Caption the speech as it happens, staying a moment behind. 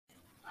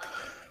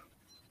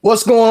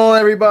What's going on,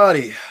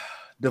 everybody?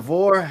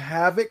 Devore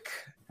Havoc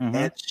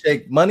and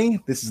Shake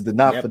Money. This is the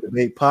Not for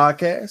Debate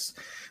podcast.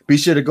 Be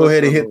sure to go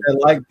ahead and hit that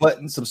like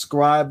button,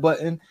 subscribe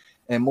button,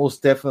 and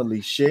most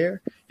definitely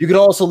share. You can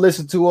also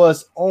listen to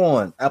us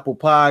on Apple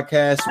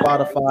Podcasts,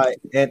 Spotify,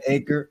 and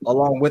Anchor,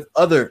 along with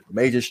other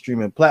major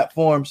streaming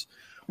platforms.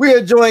 We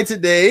are joined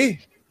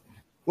today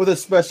with a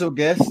special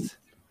guest,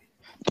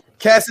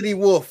 Cassidy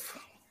Wolf.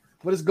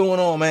 What is going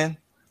on, man?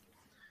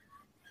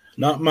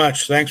 Not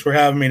much. Thanks for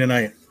having me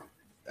tonight.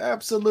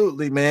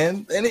 Absolutely,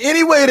 man. And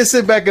any way to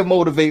sit back and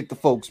motivate the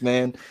folks,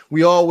 man.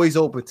 We always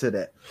open to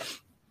that.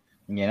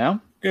 You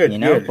know? Good,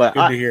 but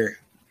good to hear.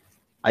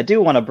 I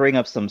do want to bring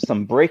up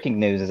some breaking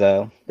news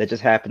though that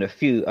just happened a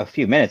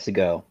few minutes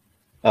ago.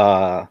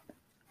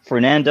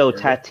 Fernando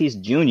Tatis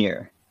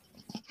Jr.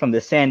 from the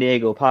San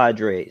Diego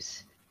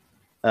Padres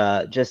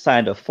just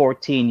signed a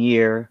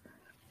 14-year,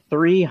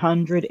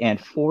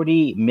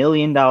 $340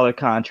 million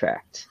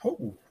contract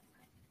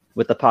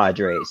with the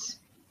Padres.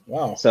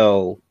 Wow.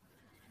 So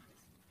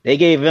they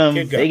gave him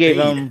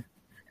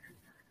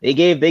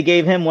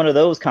one of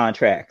those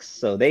contracts.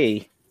 So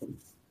they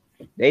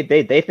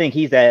think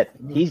he's a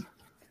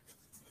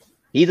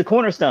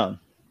cornerstone.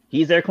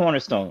 He's their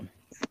cornerstone.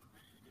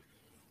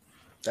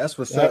 That's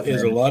what's up. That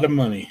is a lot of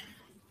money.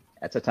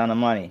 That's a ton of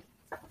money.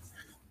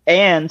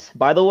 And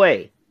by the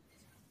way,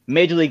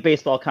 Major League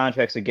Baseball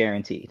contracts are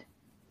guaranteed.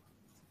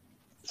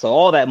 So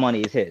all that money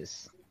is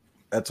his.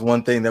 That's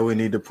one thing that we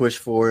need to push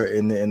for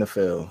in the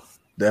NFL.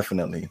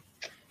 Definitely.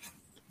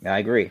 I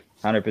agree,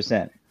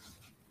 100%.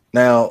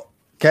 Now,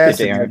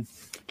 Cassidy,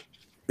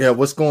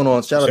 what's going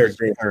on? Shout out to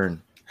Jay Hearn.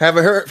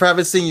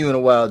 Haven't seen you in a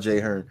while, Jay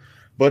Hearn.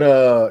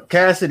 But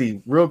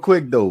Cassidy, real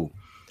quick though,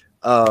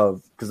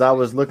 because I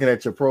was looking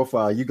at your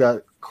profile, you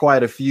got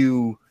quite a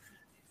few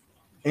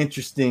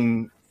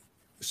interesting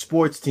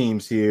sports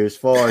teams here. As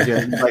far as you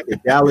like the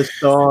Dallas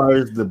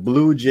Stars, the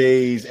Blue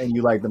Jays, and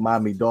you like the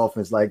Miami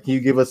Dolphins. Like, can you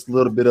give us a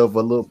little bit of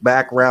a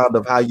background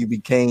of how you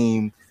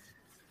became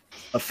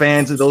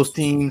fans of those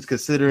teams,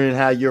 considering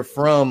how you're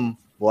from?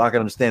 Well, I can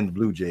understand the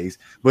Blue Jays,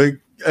 but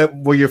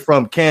where you're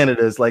from,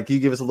 Canada, is like, can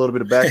you give us a little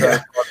bit of background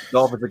as far as the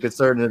Dolphins are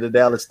concerned and the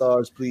Dallas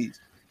Stars, please?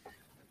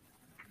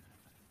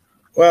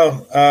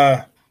 Well,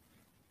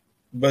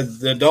 but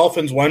the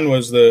Dolphins one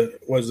was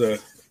a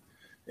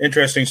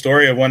interesting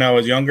story of when I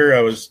was younger.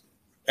 I was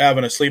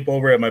having a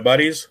sleepover at my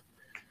buddy's,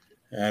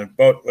 and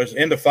about was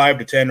in the 5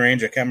 to 10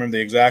 range. I can't remember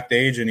the exact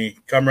age, and he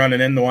come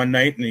running in the one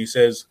night, and he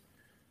says,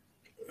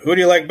 "Who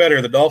do you like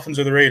better, the Dolphins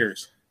or the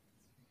Raiders?"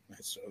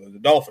 So the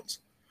Dolphins.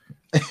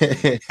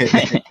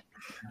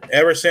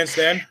 Ever since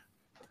then,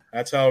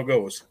 that's how it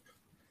goes.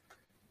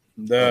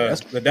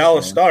 The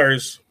Dallas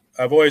Stars,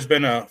 I've always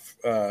been a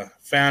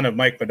fan of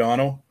Mike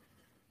Modano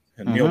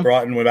and Neil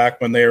Broughton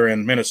back when they were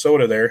in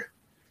Minnesota there.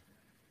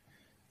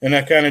 And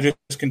that kind of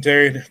just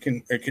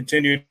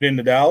continued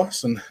into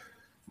Dallas, and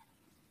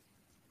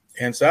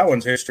hence that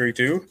one's history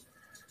too.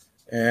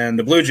 And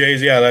the Blue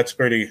Jays, that's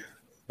pretty.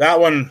 That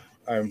one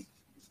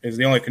is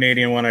the only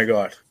Canadian one I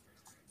got.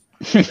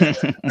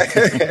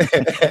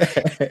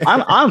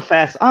 I'm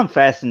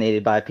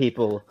fascinated by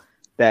people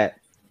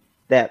that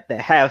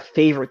have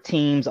favorite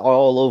teams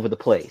all over the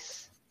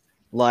place.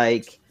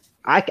 Like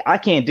I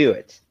can't do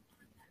it,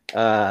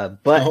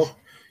 but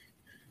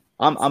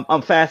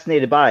I'm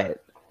fascinated by it.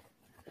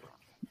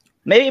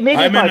 Maybe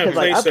I'm in a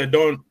place that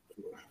don't.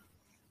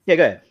 Yeah,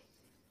 go ahead.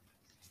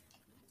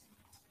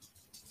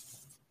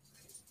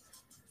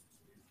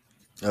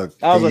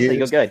 I was listening.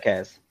 Go ahead,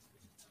 Kaz.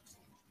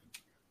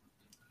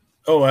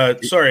 Oh,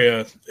 sorry.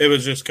 It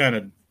was just kind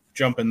of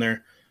jumping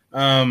there.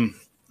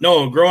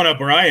 No, growing up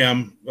where I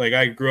am, like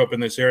I grew up in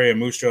this area,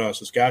 Moose Jaw,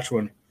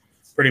 Saskatchewan,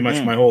 pretty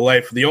much my whole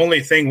life. The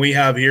only thing we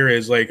have here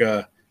is like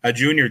a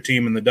junior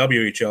team in the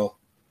WHL.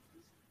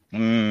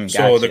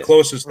 So the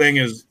closest thing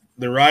is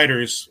the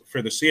Riders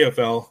for the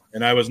CFL,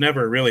 and I was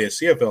never really a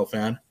CFL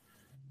fan.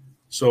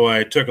 So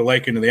I took a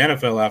liking to the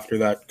NFL after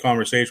that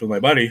conversation with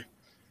my buddy.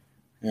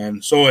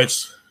 And so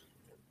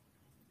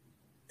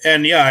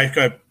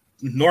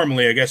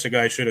normally, I guess a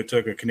guy should have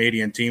took a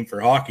Canadian team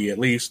for hockey at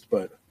least,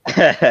 but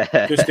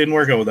just didn't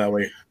work out that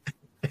way.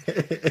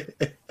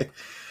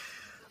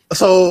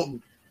 So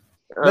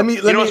let me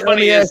what's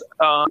funny is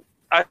I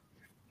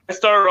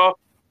started off.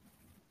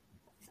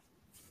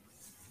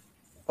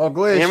 Oh,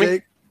 go ahead,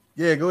 Shake.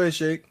 Yeah, go ahead,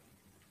 Shake.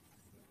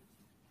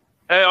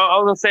 Hey, I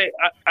was gonna say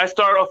I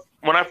started off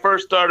when I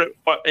first started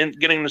in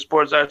getting into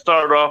sports. I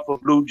started off a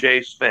Blue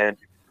Jays fan,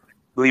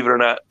 believe it or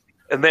not,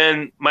 and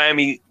then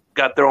Miami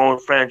got their own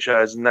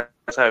franchise, and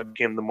that's how I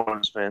became the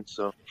Marlins fan.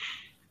 So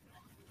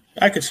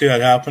I could see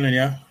that happening.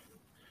 Yeah,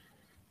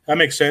 that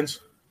makes sense.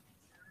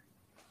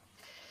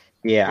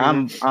 Yeah,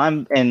 I'm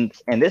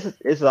this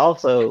is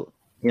also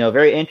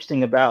very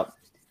interesting about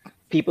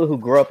people who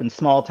grow up in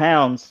small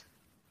towns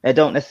that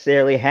don't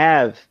necessarily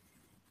have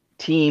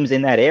teams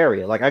in that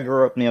area. Like I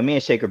grew up, me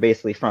and Shake are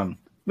basically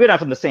we're not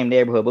from the same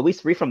neighborhood, but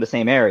we're from the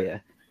same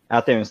area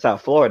out there in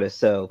South Florida.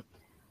 So,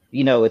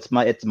 it's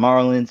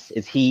Marlins,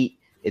 it's Heat,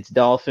 it's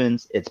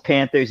Dolphins, it's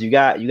Panthers. You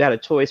got a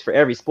choice for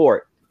every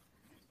sport.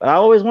 But I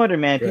always wonder,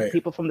 man,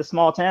 people from the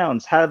small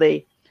towns, how do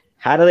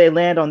they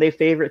land on their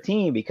favorite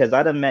team? Because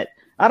I done met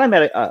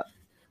a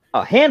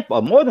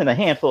handful, more than a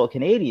handful of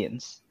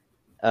Canadians,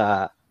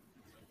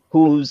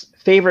 whose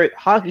favorite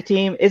hockey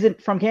team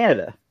isn't from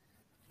Canada.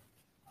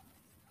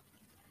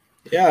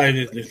 Yeah,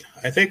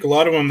 I think a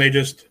lot of them, they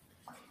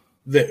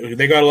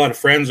got a lot of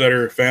friends that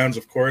are fans,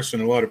 of course,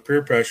 and a lot of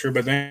peer pressure.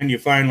 But then you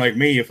find, like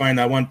me, you find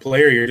that one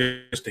player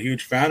you're just a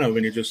huge fan of,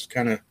 and you just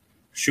kind of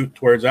shoot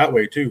towards that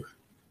way too.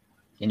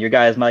 And your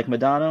guy is Mike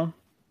Modano?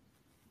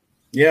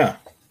 Yeah.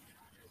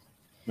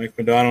 Mike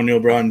Modano, Neil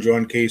Brown,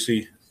 John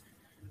Casey,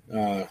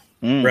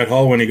 Brett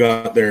Hull when he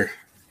got there.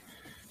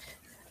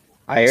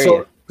 I hear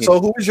you. So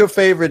who's your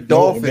favorite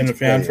Dolphins I've been a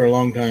fan player? for a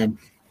long time.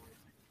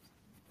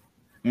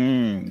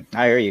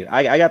 I hear you.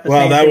 I got the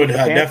Well, same that thing would with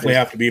the definitely Panthers.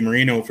 have to be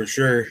Marino for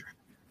sure.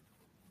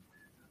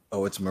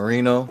 Oh, it's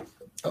Marino.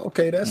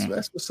 Okay, that's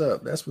what's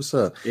up. That's what's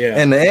up.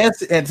 Yeah. And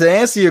to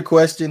answer your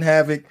question,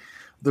 Havoc,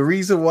 the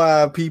reason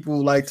why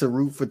people like to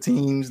root for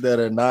teams that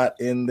are not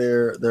in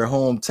their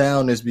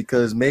hometown is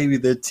because maybe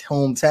their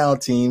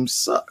hometown teams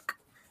suck.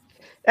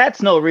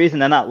 That's no reason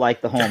to not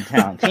like the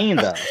hometown team,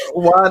 though.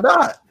 Why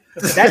not?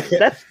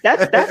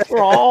 That's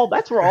where all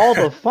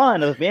the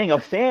fun of being a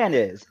fan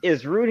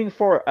is rooting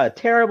for a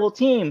terrible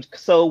team.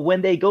 So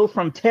when they go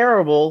from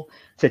terrible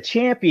to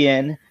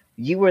champion,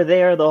 you were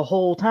there the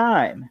whole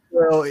time.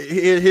 Well,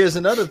 here's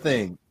another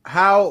thing.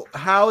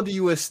 How do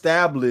you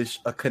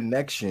establish a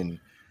connection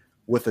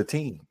with a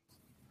team?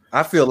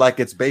 I feel like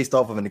it's based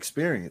off of an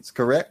experience,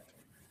 correct?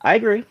 I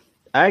agree.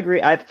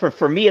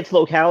 For me, it's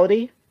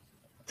locality.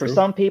 For True.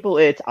 some people,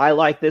 it's I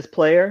like this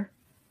player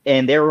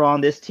and they were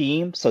on this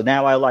team, so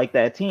now I like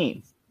that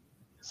team.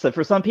 So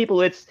for some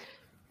people, it's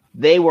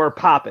they were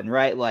popping,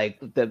 right? Like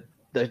the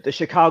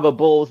Chicago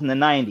Bulls in the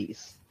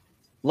 90s.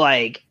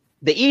 Like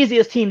the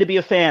easiest team to be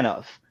a fan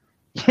of.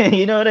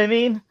 You know what I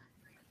mean?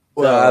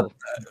 Well, so,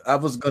 I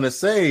was going to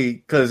say,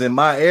 because in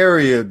my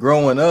area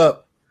growing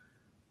up,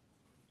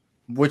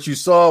 what you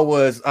saw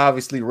was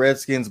obviously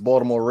Redskins,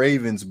 Baltimore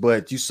Ravens,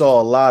 but you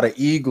saw a lot of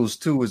Eagles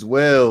too as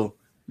well.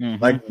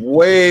 Mm-hmm. Like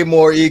way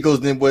more Eagles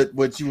than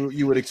what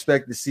you would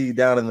expect to see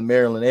down in the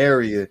Maryland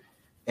area.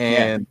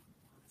 And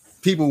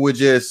people would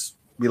just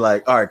be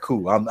like, all right,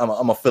 cool. I'm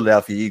a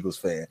Philadelphia Eagles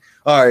fan.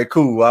 All right,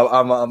 cool.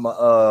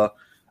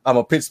 I'm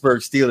a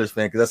Pittsburgh Steelers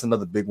fan because that's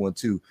another big one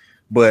too.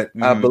 But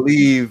I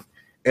believe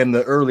in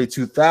the early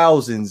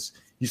 2000s,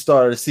 you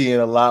started seeing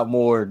a lot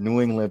more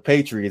New England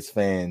Patriots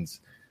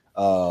fans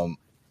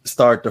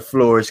start to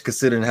flourish,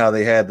 considering how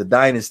they had the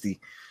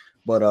dynasty.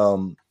 But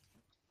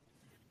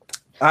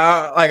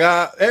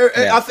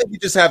I think you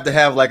just have to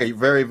have like a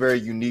very, very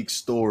unique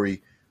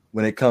story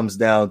when it comes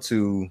down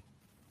to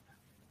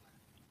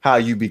how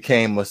you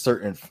became a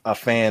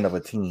fan of a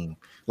team.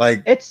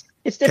 Like it's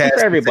different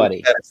for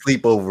everybody. Had a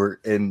sleepover,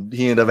 and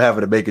he ended up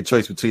having to make a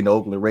choice between the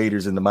Oakland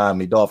Raiders and the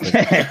Miami Dolphins.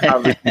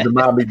 Obviously, the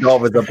Miami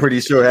Dolphins, I'm pretty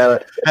sure,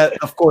 had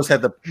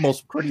the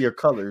most prettier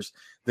colors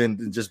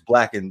than just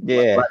black and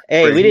black.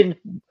 Hey, we didn't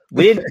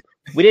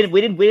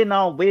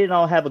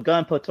all have a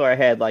gun put to our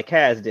head like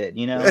Kaz did,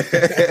 you know.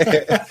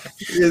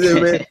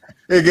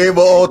 It gave an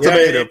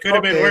ultimatum. Yeah, it could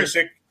have been worse.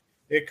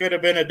 It could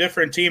have been a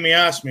different team he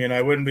asked me, and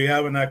I wouldn't be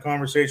having that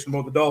conversation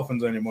about the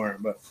Dolphins anymore.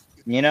 But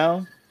you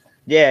know,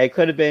 yeah, it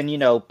could have been,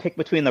 pick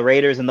between the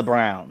Raiders and the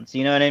Browns.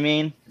 You know what I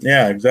mean?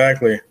 Yeah,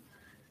 exactly.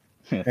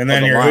 And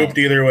then you're hooped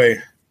either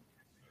way.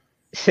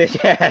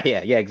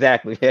 yeah,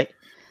 exactly.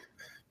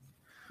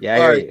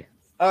 Yeah,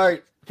 All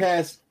right,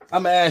 Cass,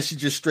 I'm gonna ask you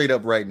just straight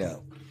up right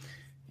now.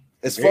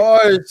 As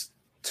far as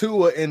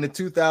Tua in the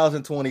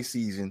 2020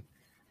 season,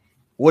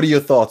 what are your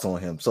thoughts on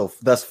him so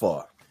thus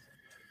far?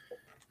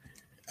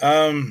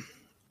 I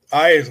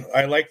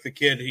like the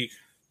kid. He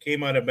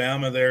came out of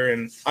Bama there,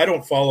 and I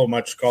don't follow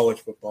much college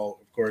football,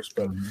 of course,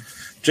 but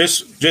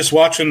just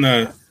watching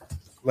the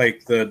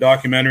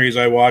documentaries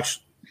I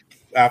watched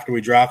after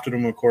we drafted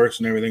him, of course,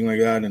 and everything like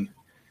that, and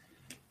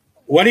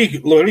what he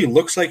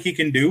looks like he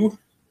can do,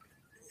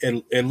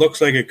 it looks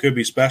like it could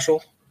be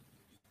special.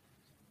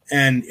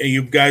 And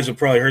you guys have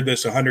probably heard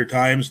this 100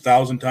 times,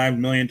 1,000 times,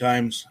 1,000,000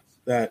 times,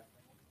 that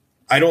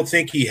I don't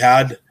think he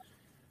had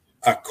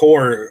a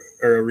core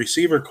or a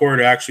receiver core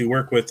to actually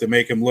work with to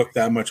make him look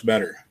that much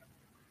better.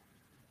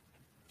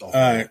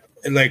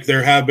 Like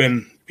there have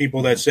been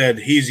people that said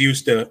he's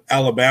used to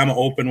Alabama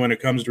open when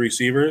it comes to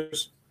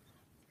receivers,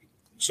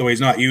 so he's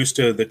not used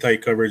to the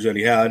tight coverage that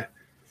he had.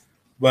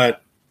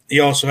 But he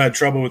also had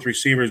trouble with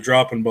receivers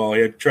dropping ball.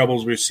 He had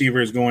troubles with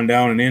receivers going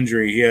down in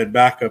injury. He had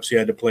backups he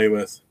had to play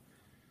with.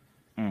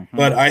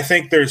 But I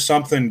think there's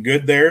something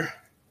good there.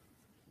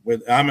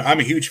 I'm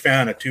a huge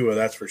fan of Tua,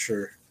 that's for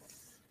sure.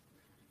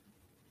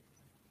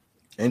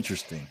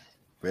 Interesting,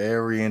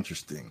 very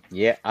interesting.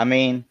 Yeah, I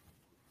mean,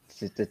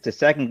 to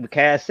second what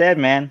Cass said,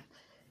 man,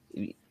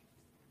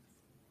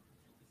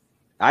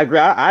 I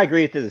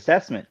agree with his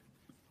assessment.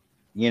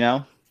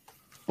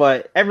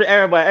 But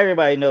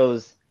everybody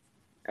knows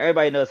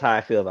how I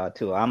feel about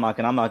Tua. I'm not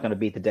gonna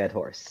beat the dead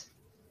horse.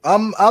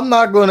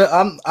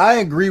 I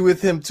agree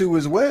with him too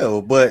as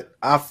well, but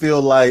I feel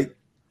like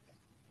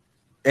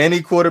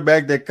any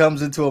quarterback that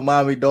comes into a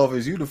Miami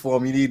Dolphins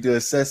uniform, you need to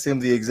assess him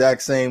the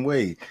exact same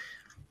way.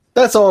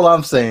 That's all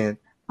I'm saying.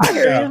 I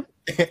hear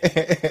you.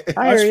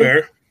 That's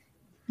fair.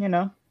 You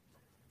know,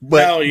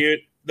 but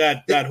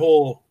now that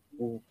whole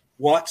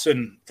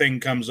Watson thing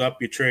comes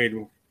up. You trade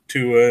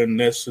Tua and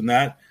this and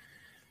that.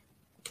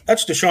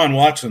 That's Deshaun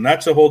Watson.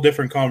 That's a whole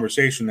different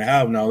conversation to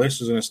have now.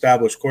 This is an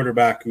established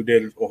quarterback who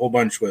did a whole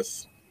bunch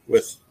with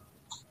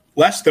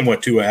less than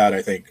what Tua had,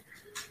 I think.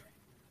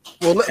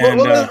 Well,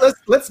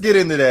 let's get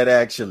into that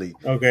actually.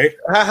 Okay.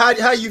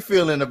 How you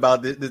feeling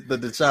about the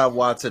Deshaun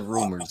Watson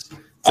rumors?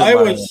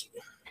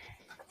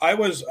 I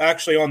was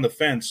actually on the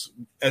fence.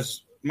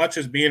 As much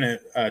as being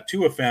a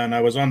Tua fan,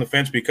 I was on the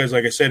fence because,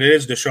 like I said, it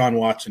is Deshaun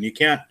Watson. You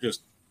can't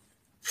just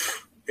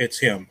 – it's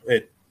him.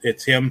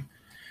 It's him.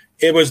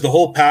 It was the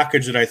whole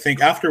package that I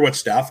think after what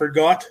Stafford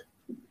got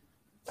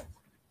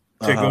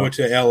to go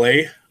to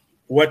L.A.,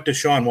 what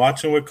Deshaun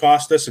Watson would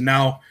cost us, and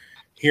now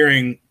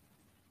hearing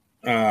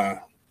the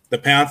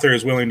Panther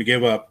is willing to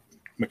give up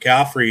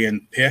McCaffrey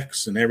and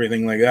picks and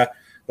everything like that,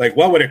 like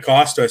what would it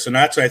cost us? And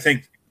that's, I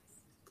think,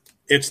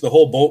 it's the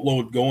whole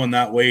boatload going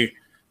that way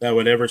that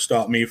would ever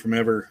stop me from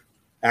ever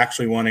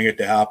actually wanting it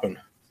to happen.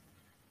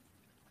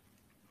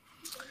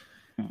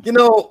 You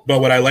know, but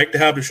would I like to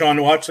have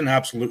Deshaun Watson?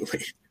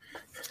 Absolutely.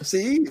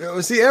 See,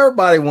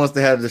 everybody wants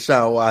to have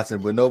Deshaun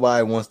Watson, but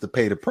nobody wants to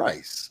pay the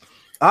price.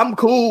 I'm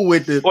cool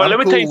with it. Well, let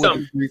me tell you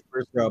something. 3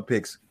 first-round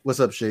picks. What's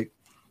up, Shake?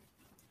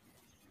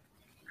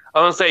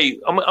 I'm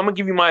gonna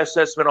give you my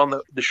assessment on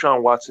the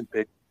Deshaun Watson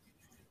pick.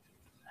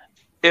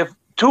 If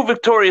two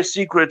Victoria's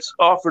Secrets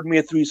offered me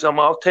a threesome,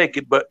 I'll take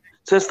it. But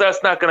since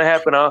that's not gonna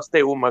happen, I'll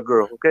stay with my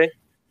girl. Okay?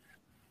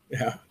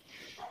 Yeah.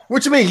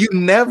 What you mean? You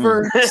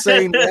never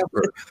say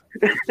never.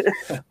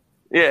 Yeah,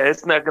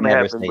 it's not gonna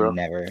happen, bro.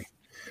 Never.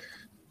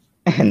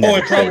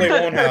 It probably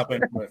won't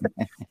happen. But.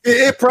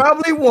 It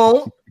probably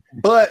won't,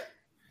 but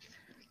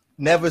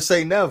never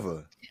say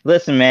never.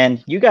 Listen,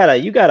 man, you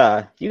gotta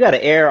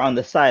err on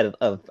the side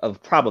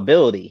of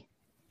probability,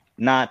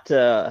 not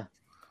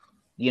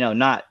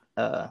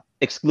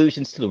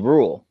exclusions to the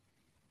rule.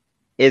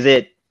 Is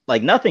it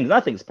like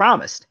nothing's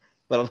promised,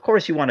 but of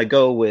course you want to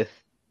go with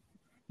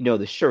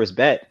the surest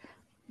bet.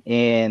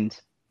 And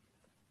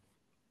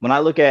when I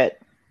look at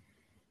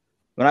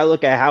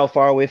how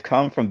far we've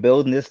come from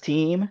building this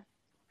team,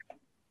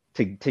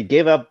 to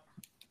give up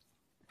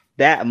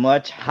that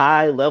much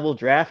high level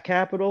draft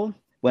capital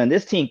when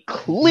this team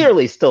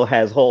clearly still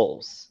has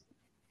holes.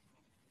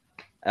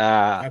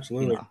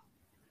 Absolutely.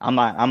 I'm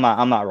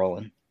not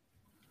rolling.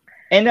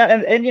 And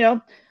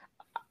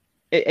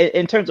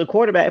in terms of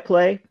quarterback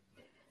play,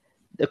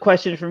 the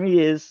question for me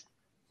is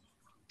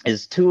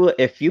Tua,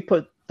 if you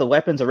put the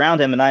weapons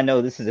around him, and I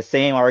know this is the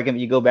same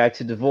argument you go back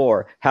to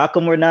DeVore, how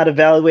come we're not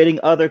evaluating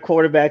other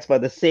quarterbacks by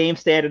the same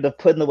standard of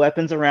putting the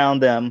weapons around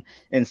them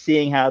and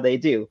seeing how they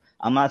do?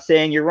 I'm not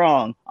saying you're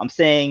wrong. I'm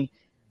saying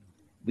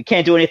we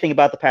can't do anything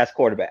about the past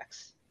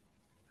quarterbacks.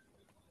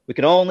 We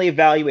can only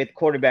evaluate the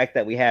quarterback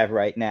that we have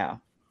right now.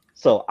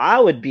 So I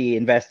would be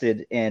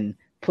invested in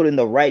putting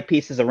the right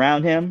pieces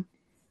around him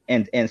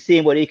and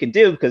seeing what he can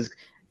do, because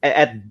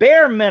at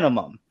bare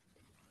minimum,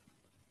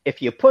 if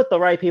you put the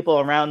right people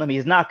around him,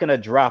 he's not going to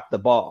drop the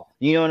ball.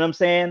 You know what I'm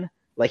saying?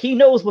 Like, he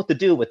knows what to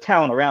do with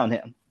talent around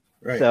him.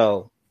 Right.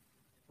 So,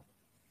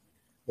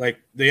 like,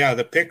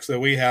 the picks that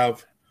we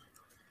have,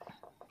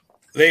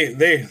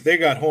 they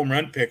got home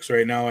run picks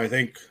right now, I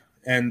think.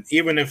 And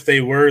even if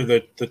they were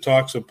the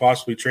talks of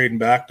possibly trading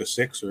back to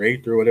 6 or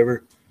 8 or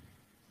whatever,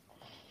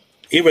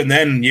 even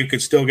then you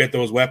could still get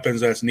those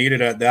weapons that's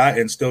needed at that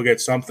and still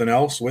get something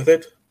else with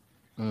it.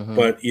 Mm-hmm.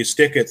 But you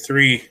stick at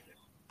 3,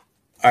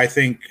 I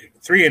think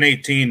 3 and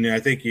 18, I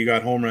think you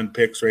got home run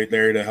picks right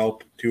there to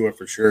help Tua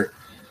for sure.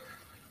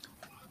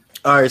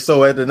 All right,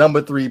 so at the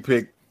number 3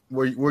 pick,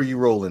 where you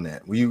rolling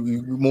at? Were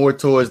you more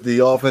towards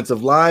the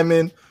offensive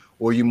lineman,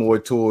 or you more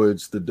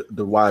towards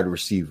the wide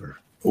receiver?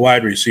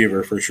 Wide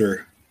receiver for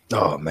sure.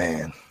 Oh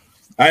man,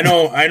 I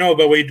know,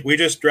 but we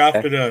just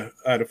drafted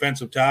a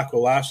defensive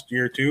tackle last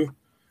year too,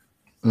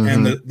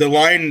 and the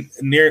line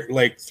near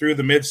through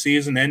the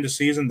midseason, end of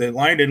season, the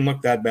line didn't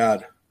look that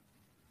bad.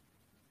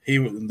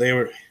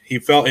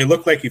 It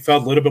looked like he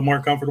felt a little bit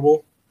more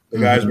comfortable. The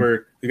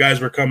guys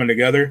were coming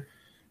together,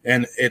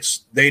 and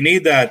they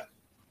need that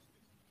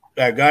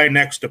guy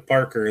next to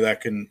Parker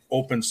that can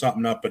open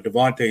something up. But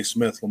Devontae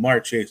Smith,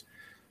 Lamar Chase,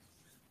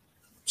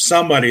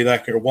 somebody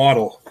that can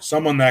waddle,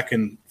 someone that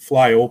can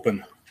fly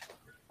open.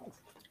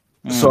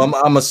 So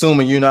I'm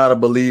assuming you're not a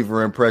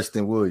believer in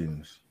Preston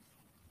Williams.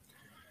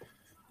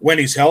 When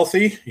he's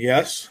healthy,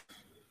 yes.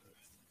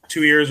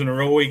 2 years in a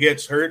row he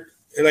gets hurt.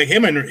 Like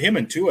him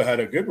and Tua had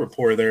a good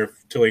rapport there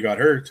till he got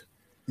hurt.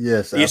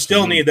 Yes, absolutely. You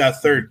still need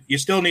that third. You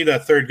still need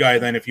that third guy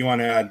then if you want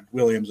to add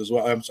Williams as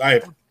well.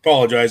 I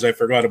apologize, I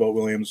forgot about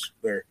Williams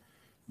there,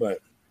 but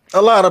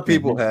a lot of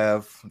people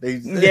have. You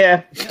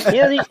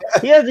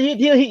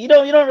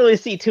don't really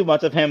see too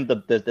much of him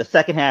the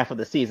second half of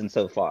the season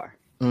so far.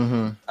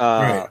 Mm-hmm.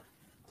 Right.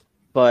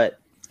 But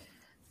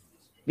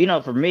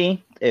for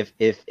me, if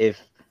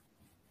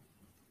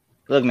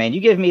look, man,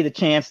 you give me the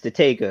chance to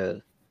take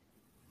a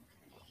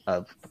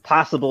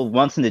possible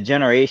once in a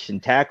generation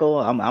tackle,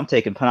 I'm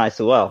taking Penei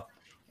Sewell.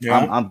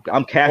 Yeah.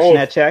 I'm cashing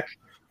that check,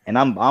 and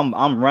I'm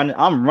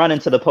running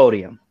to the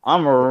podium.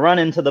 I'm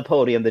running to the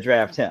podium to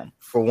draft him.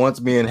 For once,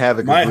 being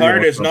Havoc. My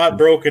heart is not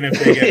broken if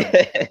they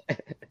get him.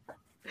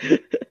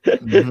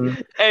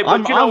 Mm-hmm. Hey,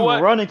 but you know what?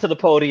 I'm running to the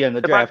podium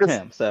to draft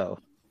him. So,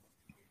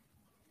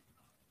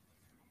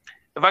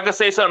 if I could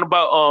say something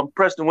about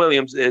Preston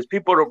Williams, is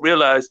people don't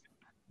realize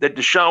that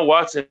Deshaun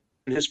Watson,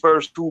 his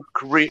first 2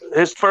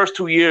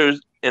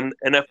 years in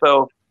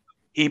NFL,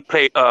 he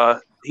played.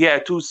 He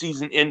had 2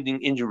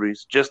 season-ending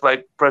injuries, just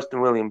like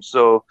Preston Williams.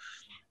 So,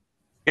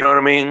 you know what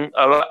I mean.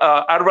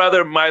 I'd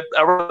rather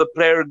the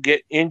player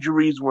get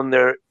injuries when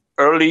they're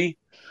early.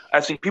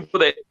 I think people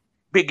that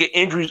get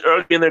injuries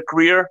early in their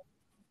career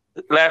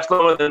last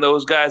longer than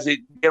those guys that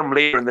get them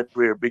later in their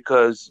career,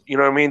 because you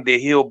know what I mean. They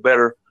heal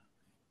better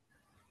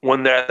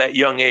when they're at that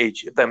young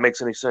age. If that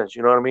makes any sense,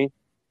 you know what I mean.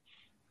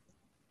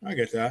 I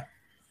get that.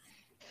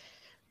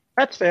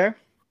 That's fair.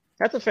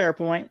 That's a fair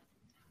point.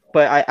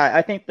 But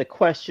I think the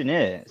question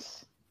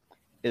is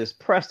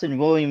Preston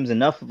Williams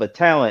enough of a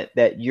talent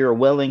that you're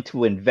willing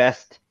to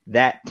invest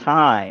that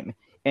time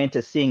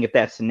into seeing if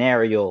that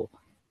scenario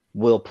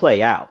will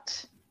play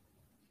out?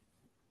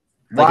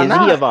 Like,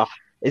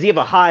 is he of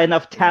a high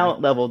enough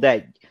talent level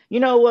that, you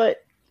know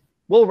what,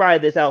 we'll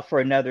ride this out for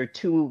another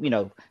 2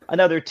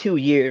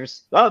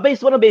 years? What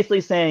I'm basically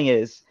saying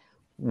is,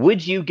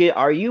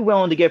 are you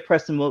willing to give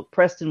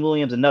Preston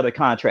Williams another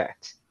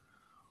contract?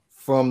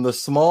 From the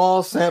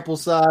small sample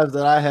size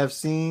that I have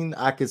seen,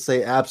 I could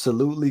say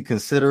absolutely,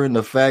 considering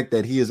the fact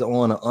that he is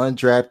on an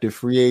undrafted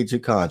free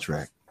agent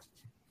contract.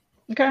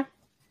 Okay.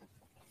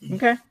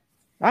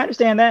 I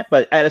understand that,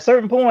 but at a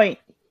certain point,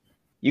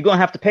 you're going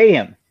to have to pay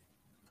him.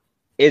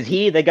 Is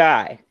he the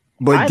guy?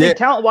 But I think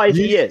talent-wise,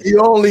 he is. You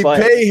only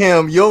pay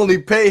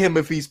him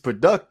if he's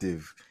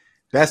productive.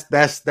 That's the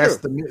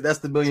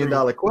 $1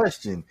 million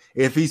question.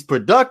 If he's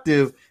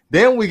productive,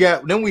 then we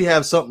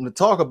have something to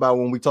talk about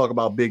when we talk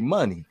about big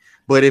money.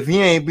 But if he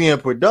ain't being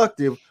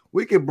productive,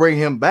 we could bring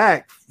him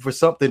back for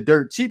something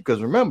dirt cheap.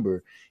 Because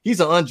remember, he's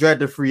an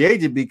undrafted free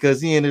agent because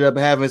he ended up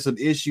having some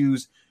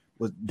issues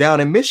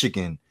down in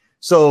Michigan.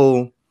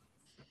 So,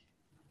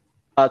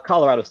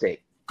 Colorado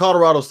State,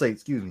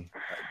 excuse me.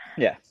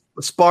 Yeah,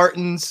 the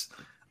Spartans.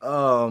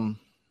 Colorado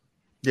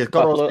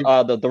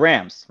State. The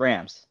Rams.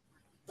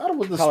 I thought it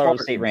was the Colorado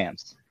Spartans. State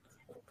Rams.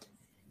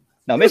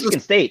 No, Michigan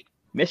State.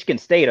 Michigan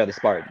State are the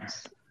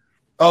Spartans.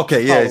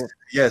 Okay, yes.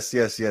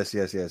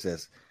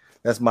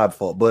 That's my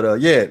fault. But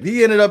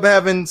he ended up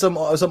having some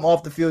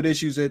off the field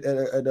issues at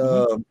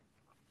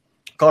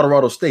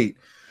Colorado State.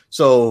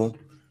 So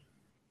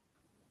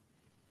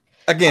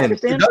again,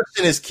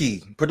 production is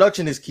key.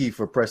 Production is key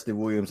for Preston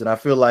Williams, and I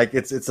feel like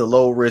it's a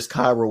low risk,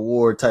 high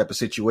reward type of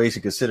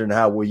situation, considering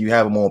where you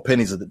have him on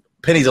pennies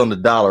on the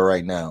dollar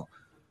right now.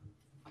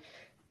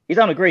 He's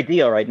on a great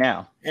deal right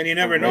now, and you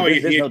never know.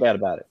 There's no doubt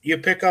about it. You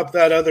pick up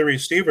that other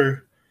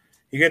receiver.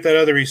 You get that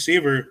other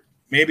receiver,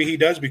 maybe he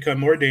does become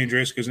more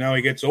dangerous because now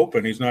he gets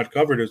open. He's not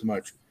covered as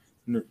much.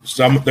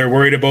 They're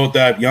worried about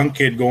that young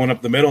kid going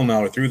up the middle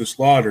now or through the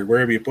slot or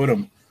wherever you put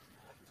him.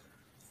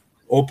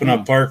 Open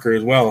up Parker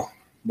as well,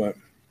 but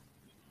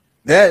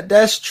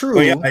that's true.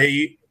 But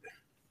yeah,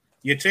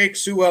 you take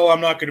Sewell.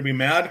 I'm not going to be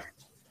mad.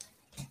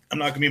 I'm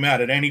not going to be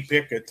mad at any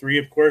pick at 3,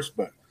 of course,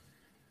 but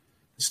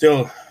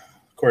still, of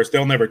course,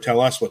 they'll never tell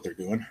us what they're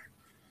doing.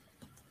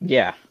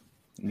 Yeah.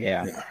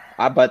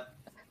 But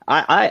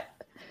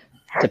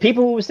to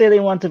people who say they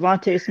want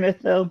Devontae Smith,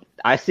 though,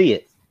 I see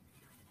it.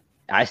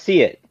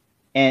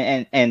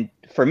 And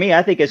for me,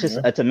 I think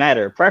it's a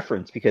matter of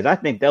preference, because I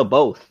think they'll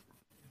both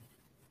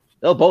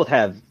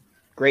have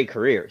great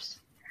careers.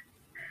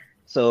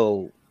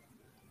 So,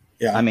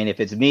 yeah. I mean, if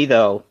it's me,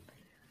 though,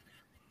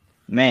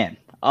 man,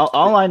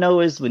 all I know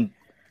is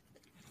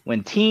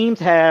when teams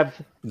have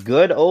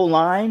good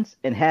O-lines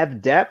and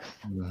have depth,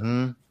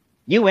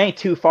 you ain't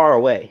too far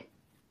away.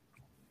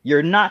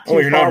 You're not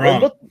too far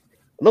away.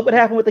 Look what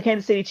happened with the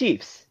Kansas City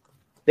Chiefs.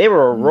 They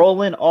were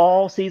rolling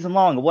all season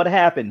long. What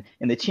happened?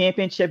 In the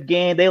championship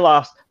game, they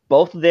lost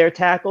both of their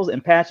tackles,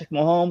 and Patrick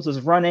Mahomes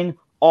was running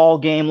all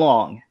game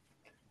long.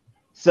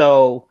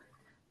 So,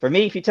 for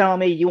me, if you're telling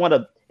me you want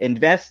to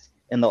invest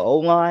in the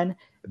O-line,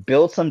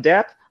 build some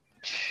depth,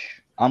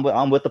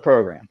 I'm with the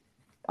program.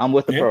 I'm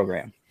with the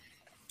program.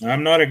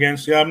 I'm not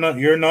against you.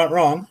 You're not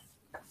wrong.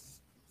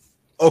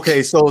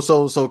 Okay,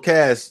 so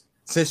Cass,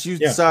 since you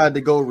decided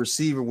to go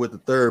receiver with the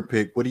 3rd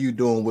pick, what are you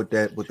doing with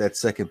that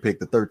 2nd pick,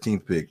 the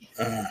 13th pick?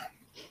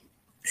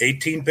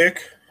 18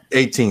 pick?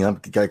 18. I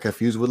got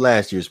confused with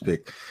last year's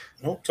pick.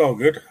 No, it's all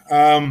good.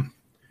 I'm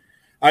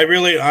not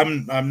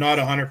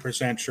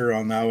 100% sure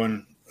on that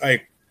one.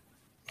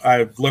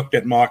 I've looked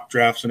at mock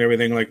drafts and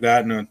everything like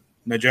that, and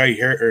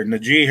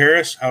Najee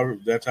Harris,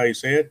 that's how you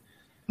say it?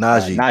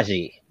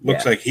 Najee.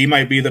 Looks like he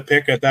might be the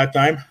pick at that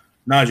time.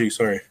 Najee,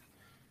 sorry.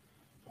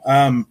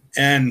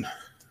 And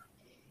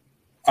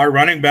our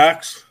running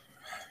backs,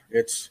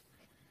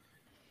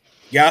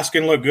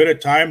 Gaskin looked good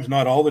at times,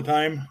 not all the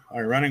time.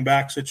 Our running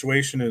back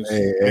situation is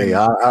I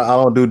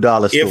don't do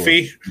dollar store.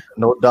 Iffy.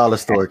 No dollar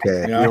store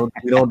cash. Yeah.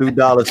 We don't do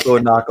dollar store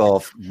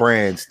knockoff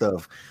brand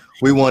stuff.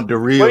 We want the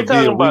real What are you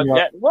talking deal.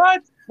 about?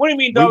 What? What do you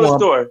mean dollar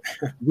store?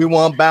 We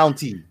want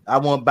Bounty. I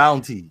want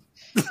Bounty.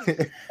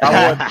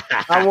 I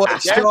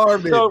want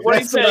Charmin. So what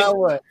That's what I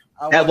want.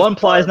 That one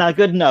ply is not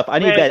good enough. I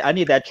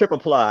need that triple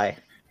ply.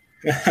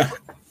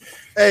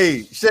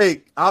 Hey,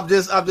 Shake, I'm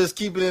just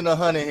keeping it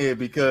 100 here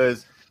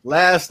because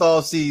last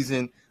off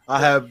season I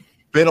have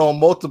been on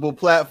multiple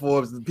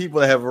platforms and people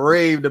that have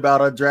raved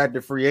about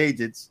undrafted free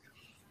agents,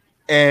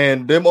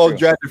 and them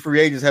undrafted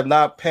free agents have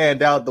not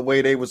panned out the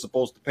way they were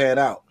supposed to pan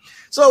out.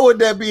 So with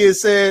that being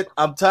said,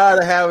 I'm tired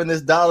of having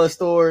this dollar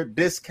store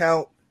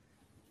discount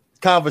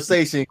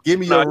conversation. Give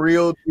me a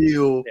real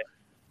deal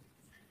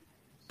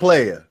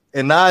player,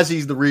 and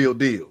Najee's the real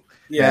deal.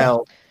 Yeah.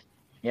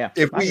 Now,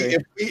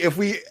 if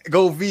we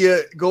go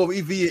via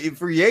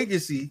free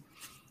agency,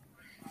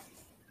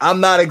 I'm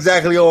not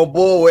exactly on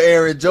board with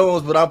Aaron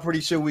Jones, but I'm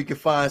pretty sure we can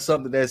find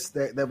something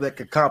that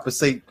could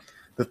compensate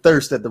the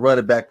thirst at the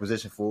running back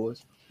position for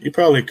us. You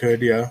probably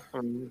could, yeah.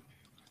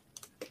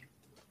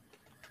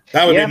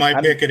 That would be my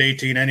pick at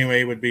 18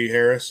 anyway, would be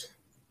Harris,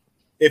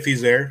 if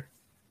he's there.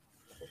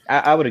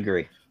 I would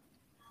agree.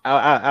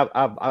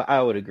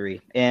 I would agree.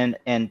 And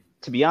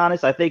to be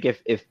honest, I think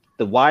if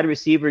the wide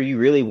receiver you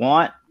really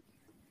want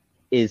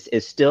is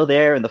still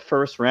there in the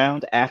first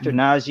round after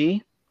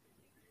Najee,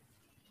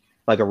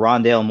 like a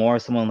Rondale Moore,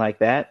 someone like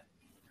that,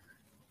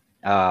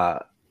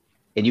 and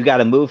you got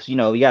to move,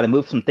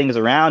 some things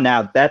around.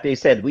 Now, that being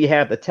said, we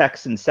have the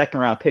Texans second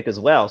round pick as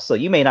well, so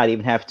you may not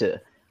even have to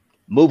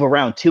move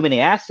around too many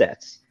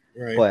assets.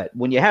 Right. But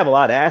when you have a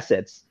lot of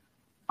assets,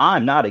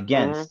 I'm not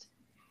against,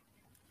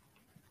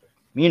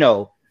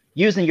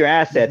 using your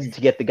assets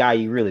to get the guy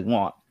you really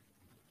want.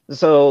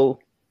 So,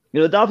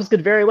 the Dolphins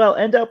could very well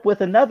end up with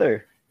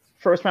another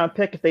first round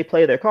pick if they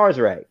play their cards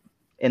right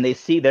and they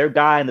see their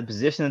guy in the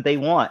position that they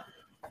want.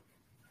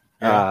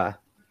 But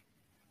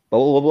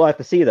we'll have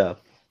to see, though.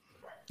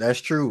 That's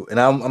true. And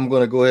I'm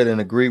going to go ahead and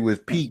agree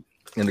with Pete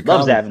in the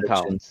Love Zaven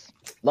Collins.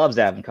 Love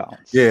Zaven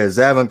Collins. Yeah,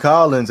 Zaven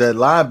Collins at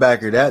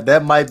linebacker.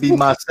 That might be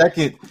my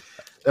second.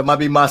 That might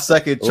be my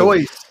second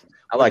choice.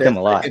 I like him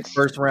a lot.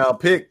 First round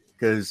pick,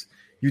 because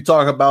you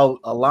talk about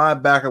a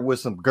linebacker with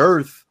some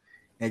girth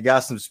and got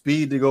some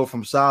speed to go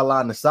from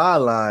sideline to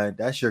sideline.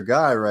 That's your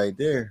guy right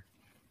there.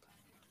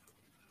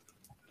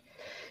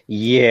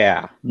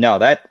 Yeah. No,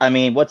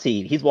 what's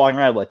he? He's walking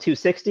around,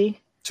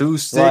 260?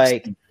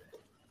 260.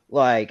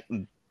 Like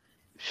the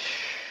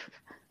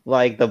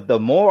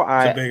more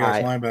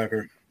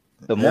linebacker.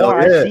 The more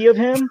I see of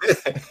him,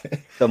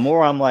 the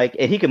more I'm like,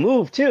 and he can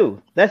move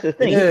too. That's the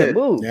thing. He can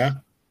move. Yeah.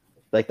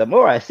 Like the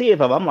more I see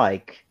of him, I'm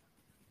like,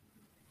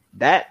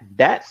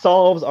 that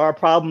solves our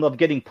problem of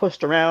getting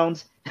pushed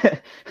around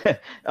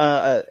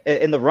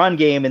in the run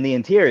game in the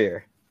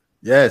interior.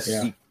 Yes.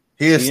 Yeah.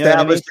 He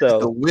established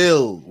the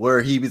will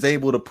where he was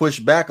able to push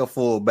back a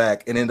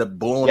fullback and end up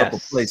blowing up a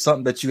play,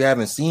 something that you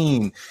haven't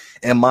seen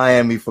in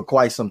Miami for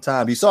quite some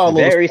time. You saw a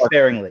little very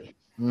sparingly.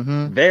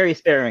 Very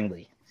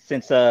sparingly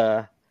since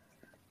old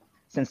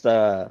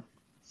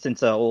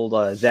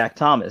Zach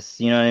Thomas.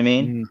 You know what I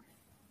mean?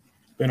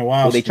 It's been a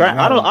while. Well, they try.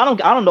 I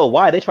don't know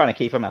why they're trying to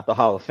keep him out the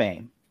Hall of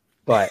Fame,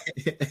 but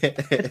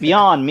it's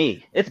beyond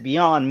me. It's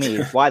beyond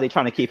me why they're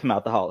trying to keep him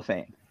out the Hall of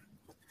Fame.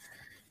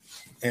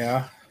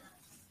 Yeah.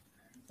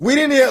 We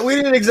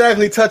didn't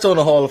exactly touch on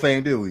the Hall of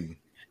Fame, did we?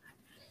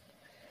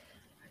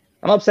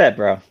 I'm upset,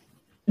 bro.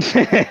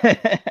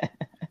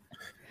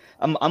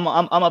 I'm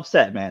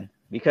upset, man,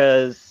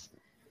 because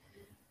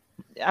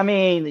I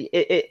mean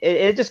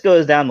it just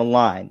goes down the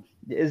line.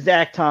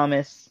 Zach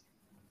Thomas,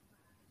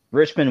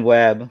 Richmond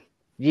Webb.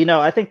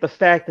 I think the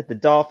fact that the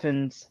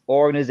Dolphins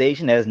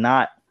organization has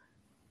not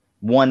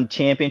won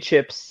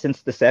championships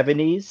since the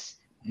 70s,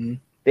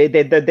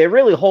 they're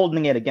really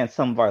holding it against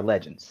some of our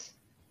legends.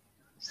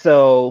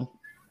 So,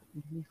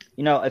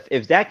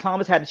 if Zach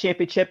Thomas had a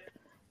championship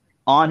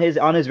on his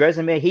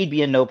resume, he'd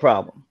be in no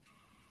problem.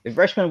 If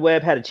Richmond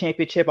Webb had a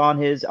championship on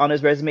his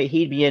resume,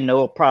 he'd be in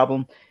no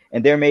problem.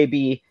 And there may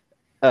be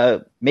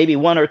maybe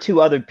one or two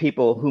other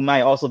people who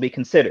might also be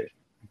considered.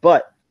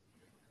 But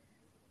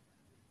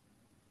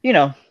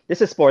this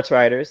is sports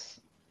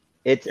writers.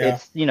 It's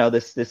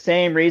the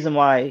same reason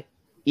why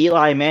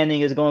Eli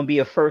Manning is going to be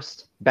a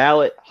first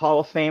ballot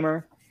Hall of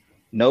Famer.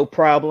 No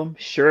problem.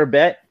 Sure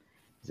bet.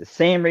 It's the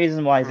same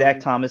reason why Zach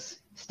Thomas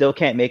still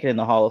can't make it in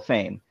the Hall of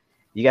Fame.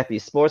 You got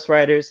these sports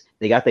writers,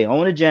 they got their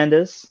own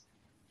agendas,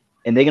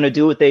 and they're going to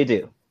do what they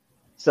do.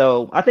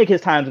 So I think his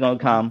time's going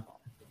to come,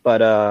 but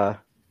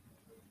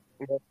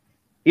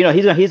he's going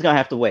to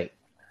have to wait.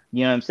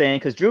 You know what I'm saying?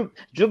 Because Drew,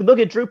 look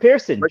at Drew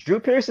Pearson. Drew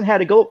Pearson had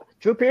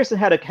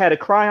to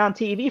cry on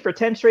TV for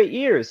 10 straight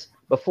years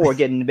before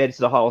getting admitted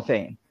to the Hall of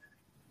Fame.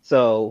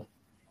 So,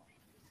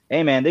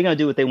 hey man, they're going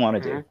to do what they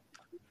want to do.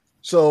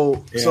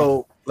 So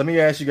let me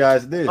ask you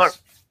guys this: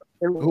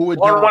 Who would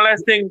one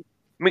last thing?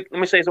 Let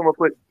me say something real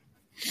quick.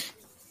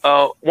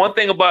 One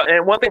thing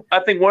I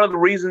think one of the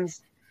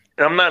reasons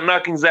and I'm not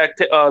knocking Zach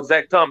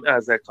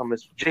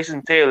Thomas,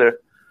 Jason Taylor,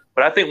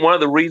 but I think one of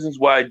the reasons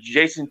why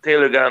Jason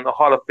Taylor got in the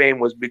Hall of Fame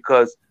was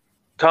because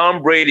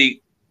Tom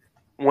Brady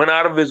went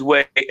out of his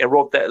way and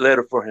wrote that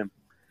letter for him.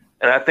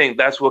 And I think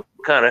that's what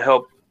kind of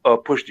helped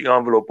push the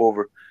envelope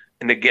over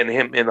into getting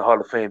him in the Hall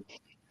of Fame.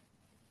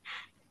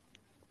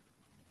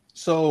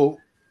 So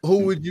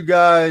who would you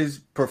guys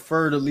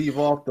prefer to leave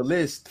off the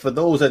list? For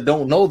those that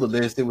don't know the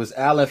list, it was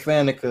Alan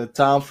Faneca,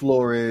 Tom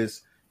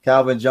Flores,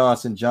 Calvin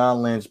Johnson,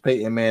 John Lynch,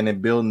 Peyton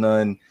Manning, Bill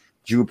Nunn,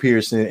 Drew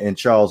Pearson, and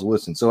Charles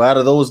Woodson. So out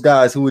of those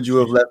guys, who would you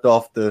have left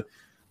off the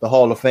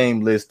Hall of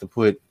Fame list to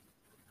put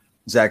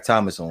Zach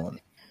Thomas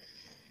on?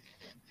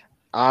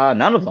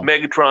 None of them.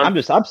 Megatron.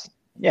 Megatron.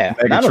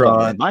 None of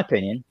them, in my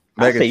opinion.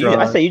 I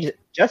say you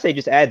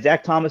just add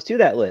Zach Thomas to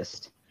that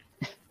list.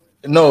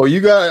 No,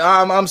 you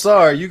got. I'm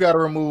sorry, you got to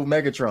remove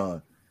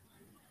Megatron.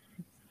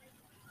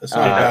 That's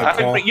not a bad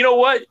call. You know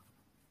what?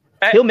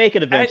 He'll make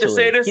it eventually. I had to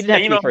say this. And,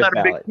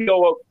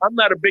 I'm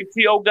not a big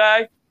T.O.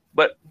 guy,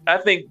 but I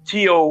think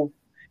T.O.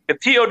 If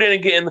T.O.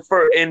 didn't get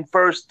in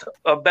first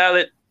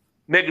ballot,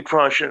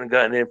 Megatron shouldn't have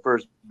gotten in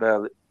first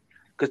ballot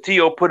because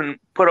T.O. put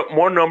up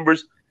more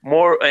numbers,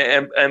 more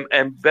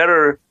and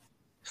better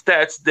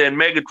stats than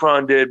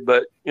Megatron did.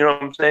 But you know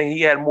what I'm saying?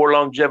 He had more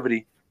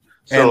longevity.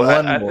 So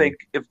I think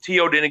if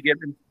T.O. didn't get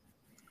in,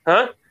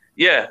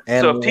 yeah.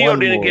 And so if T.O.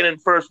 didn't get in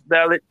first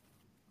ballot,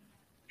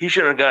 he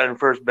shouldn't have gotten in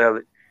first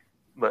ballot.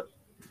 But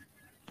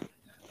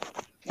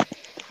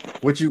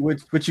what you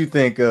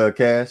think,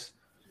 Cass?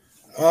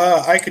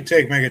 I could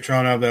take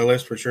Megatron out of that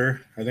list for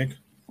sure. I think.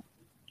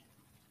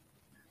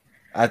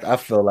 I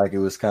felt like it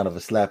was kind of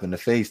a slap in the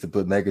face to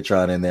put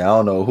Megatron in there. I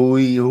don't know who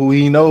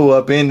he know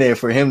up in there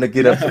for him to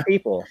get up to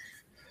people.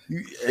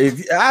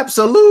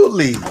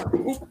 Absolutely.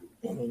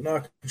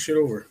 Knock shit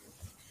over.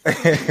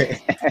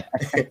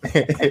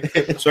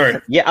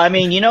 Sorry. Yeah, I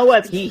mean, you know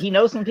what? He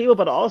knows some people,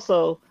 but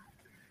also,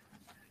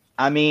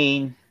 I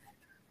mean,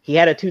 he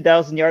had a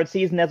 2,000-yard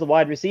season as a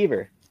wide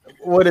receiver.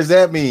 What does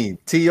that mean?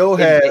 T.O.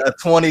 had a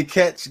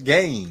 20-catch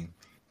game.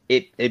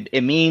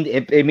 It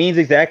means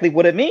exactly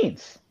what it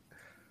means.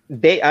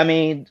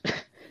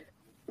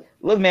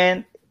 Look,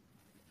 man,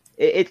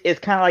 it's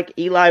kind of like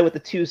Eli with the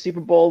 2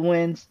 Super Bowl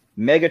wins.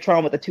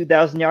 Megatron with the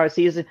 2,000-yard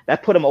season,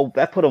 that put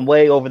him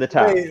way over the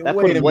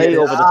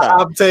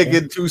top. I'm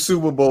taking 2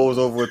 Super Bowls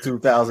over a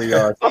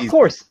 2,000-yard season. Of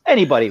course,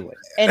 anybody would.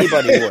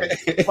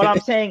 But I'm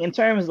saying in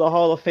terms of the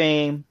Hall of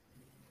Fame,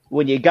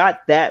 when you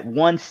got that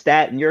one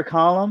stat in your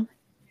column,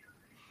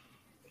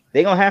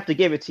 they're going to have to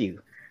give it to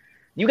you.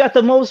 You got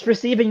the most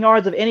receiving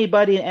yards of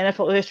anybody in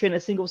NFL history in a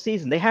single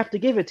season. They have to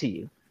give it to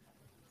you.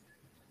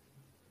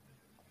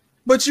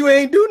 But you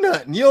ain't do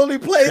nothing. You only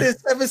played in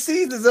 7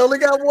 seasons. Only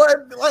got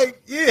one.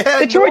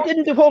 Detroit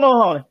didn't do. Hold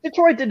on.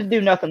 Detroit didn't do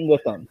nothing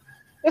with them.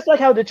 It's like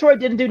how Detroit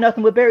didn't do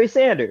nothing with Barry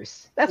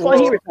Sanders. That's why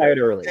he retired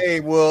early.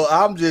 Hey, well,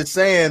 I'm just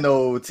saying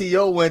though.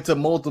 T.O. went to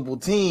multiple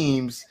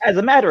teams. As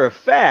a matter of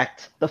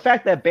fact, the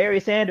fact that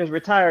Barry Sanders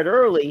retired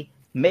early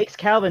makes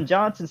Calvin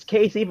Johnson's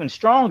case even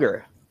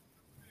stronger,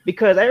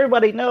 because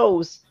everybody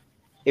knows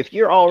if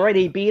you're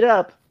already beat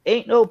up,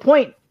 ain't no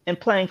point in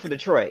playing for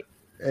Detroit.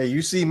 Hey,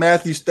 you see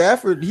Matthew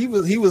Stafford? He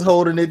was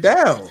holding it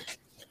down.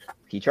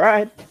 He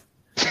tried.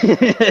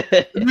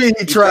 I mean,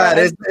 he tried.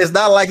 It's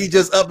not like he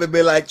just up and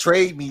been like,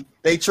 trade me.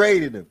 They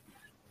traded him.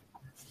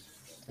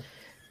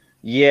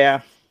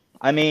 Yeah,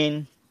 I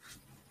mean,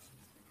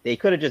 they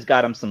could have just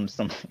got him some.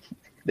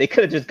 They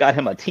could have just got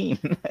him a team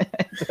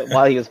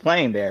while he was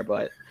playing there.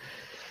 But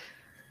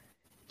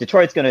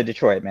Detroit's gonna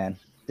Detroit, man.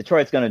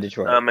 Detroit's gonna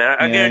Detroit. Man,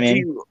 I guarantee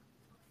you,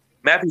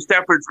 Matthew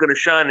Stafford's gonna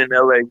shine in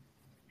LA.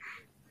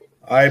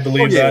 I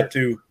believe that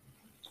too.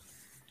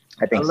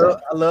 I think so.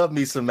 I love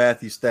me some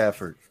Matthew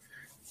Stafford.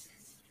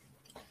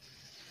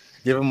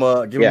 Give him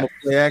a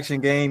play action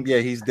game. Yeah,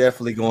 he's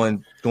definitely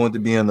going to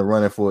be in the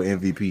running for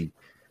MVP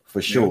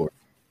for sure.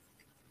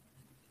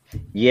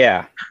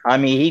 Yeah, I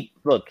mean,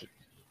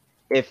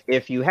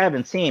 if you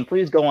haven't seen,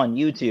 please go on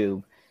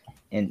YouTube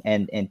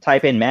and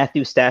type in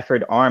Matthew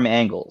Stafford arm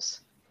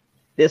angles.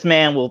 This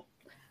man will.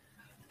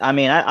 I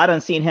mean, I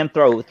done seen him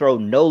throw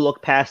no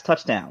look pass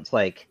touchdowns.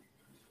 Like,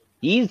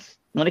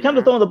 when it comes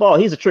to throwing the ball,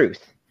 he's the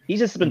truth. He's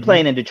just been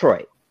playing in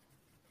Detroit,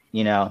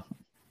 you know.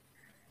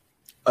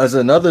 As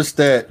another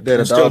stat that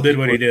he still did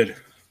what he did.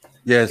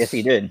 Yes,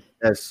 he did.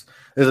 Yes,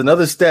 there's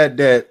another stat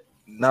that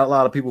not a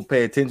lot of people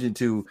pay attention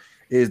to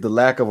is the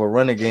lack of a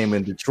running game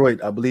in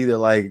Detroit. I believe they're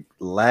like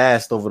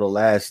last over the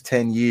last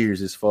 10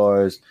 years as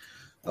far as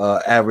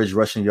average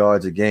rushing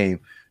yards a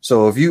game.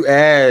 So if you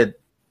add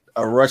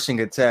a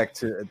rushing attack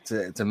to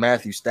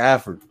Matthew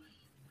Stafford,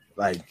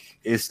 like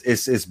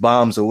it's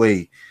bombs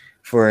away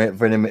for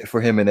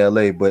him in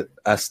LA. But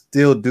I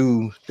still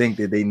do think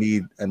that they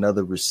need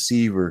another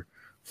receiver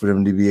for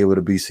them to be able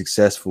to be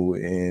successful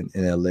in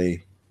LA.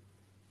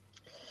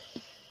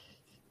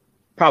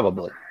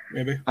 Probably.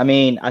 Maybe. I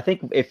mean, I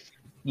think if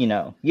you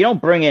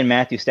don't bring in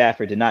Matthew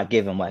Stafford to not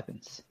give him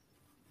weapons.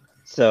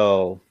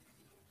 So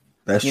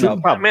that's true.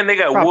 I mean, they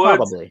got Woods.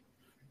 Probably.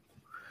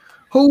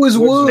 Who is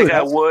Woods? They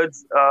got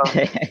Woods.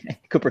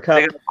 Cooper Kupp.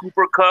 They got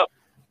Cooper Kupp.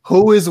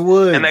 Who is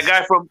Woods? And that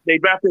guy they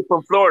drafted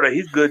from Florida.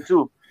 He's good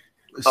too.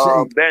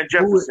 Van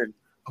Jefferson.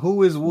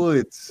 Who is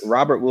Woods?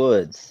 Robert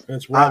Woods.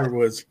 That's Robert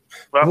Woods.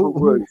 Robert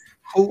Woods.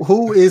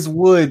 Who is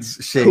Woods,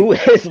 Shake? Who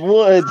is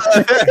Woods?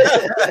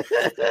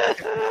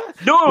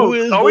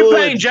 Dude, are we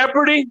playing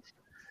Jeopardy?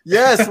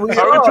 Yes, we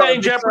are. We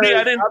playing Jeopardy?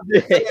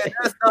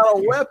 That's not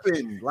a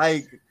weapon.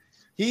 Like,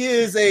 he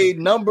is a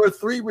number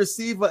 3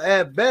 receiver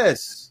at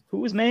best.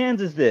 Whose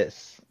man's is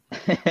this?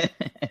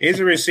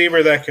 He's a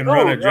receiver that can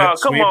run a jet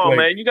sweep. Come on,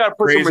 man! You got to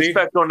put some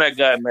respect on that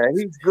guy, man.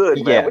 He's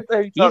good, man. What the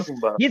hell are you talking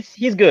about?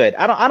 He's good.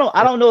 I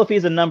don't know if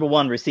he's a number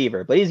 1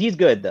 receiver, but he's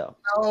good though.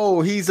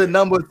 Oh, he's a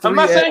number 3. I'm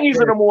not saying he's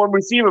a number 1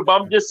 receiver,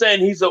 but I'm just saying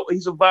he's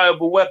a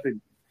viable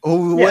weapon.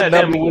 You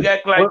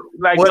act like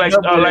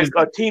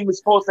a team is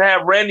supposed to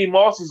have Randy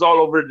Mosses all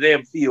over the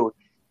damn field.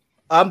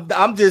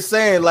 I'm just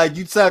saying, like,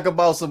 you talk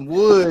about some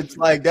Woods,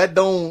 like that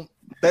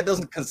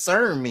doesn't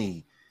concern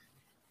me.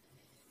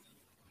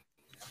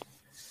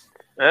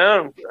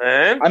 I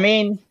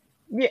mean,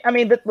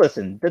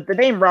 listen, the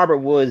name Robert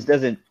Woods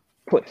doesn't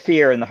put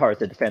fear in the hearts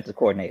of defensive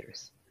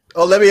coordinators.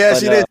 Oh, let me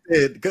ask you this.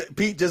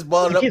 Pete just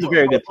brought it up. He's a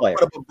very good player.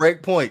 Put up a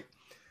break point.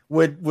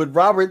 Would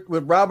Robert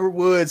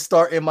Woods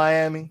start in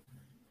Miami?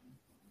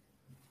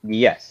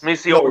 Yes. Let me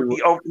see. He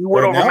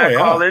would over Matt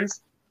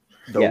Collins.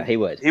 Yeah, he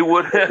would. He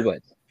would. He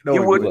would. He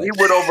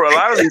would over a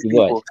lot of these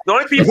people. The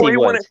only people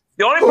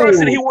the only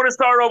person he wouldn't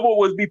start over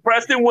would be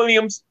Preston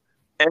Williams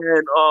and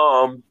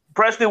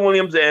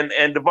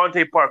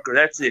Devontae Parker.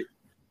 That's it.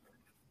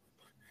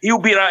 He will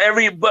beat out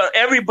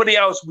everybody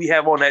else we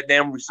have on that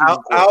damn receiver.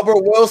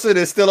 Albert Wilson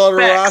is still on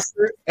the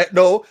roster.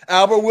 No,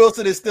 Albert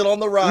Wilson is still on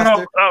the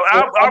roster. No,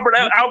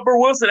 Albert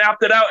Wilson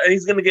opted out, and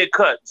he's going to get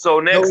cut. So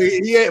next, no,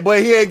 he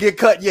ain't get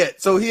cut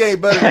yet. So he ain't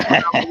better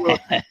than Albert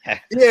Wilson.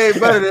 He ain't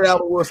better than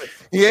Albert Wilson.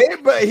 He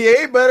ain't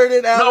better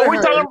than Allen. No, we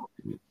talking.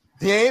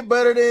 He ain't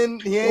better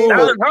than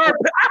Allen Hurd.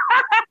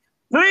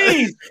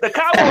 Please, the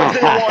Cowboys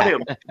didn't want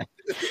him.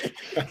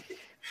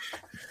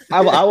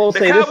 I will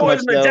say this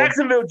much, the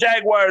Jacksonville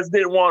Jaguars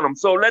didn't want him,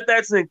 so let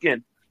that sink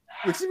in.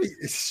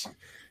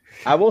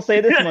 I will say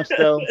this much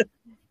though: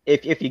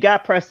 if you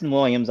got Preston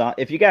Williams as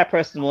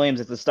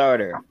the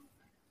starter,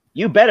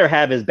 you better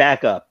have his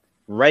backup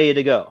ready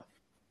to go.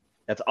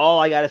 That's all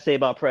I got to say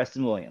about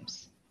Preston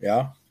Williams.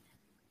 Yeah,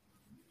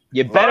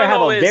 you better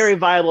have a very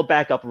viable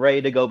backup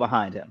ready to go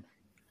behind him.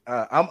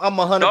 I'm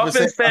 100%.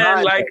 Dolphins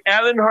fans like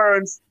Allen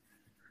Hurns.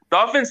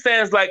 Dolphins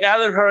fans like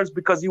Allen Hurns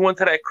because he went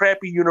to that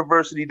crappy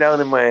university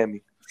down in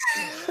Miami.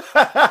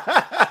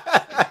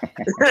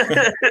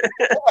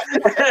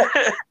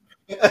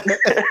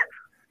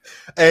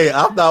 Hey,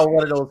 I'm not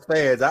one of those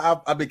fans.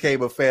 I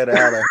became a fan of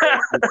Allen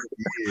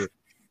Hurns,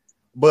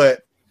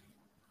 but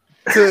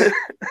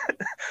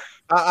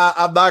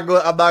I'm not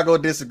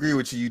going to disagree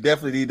with you. You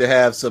definitely need to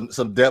have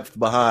some depth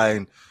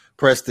behind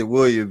Preston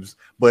Williams,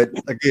 but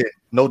again,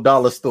 no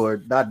dollar store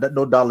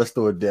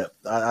depth.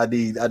 I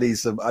need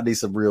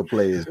some real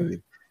players.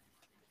 Man.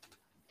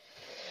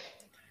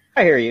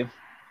 I hear you.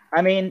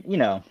 I mean,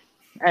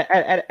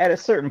 at a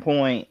certain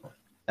point,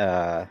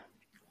 we're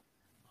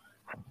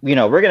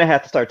gonna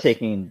have to start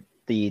taking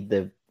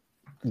the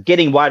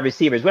getting wide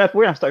receivers. We're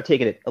gonna start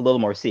taking it a little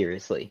more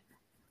seriously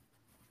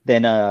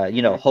than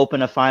hoping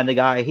to find a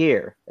guy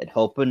here and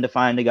hoping to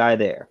find a guy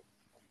there.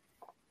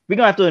 We're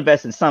gonna have to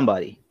invest in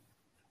somebody.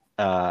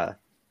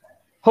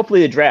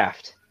 Hopefully the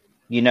draft.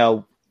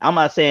 I'm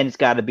not saying it's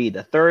got to be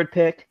the 3rd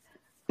pick,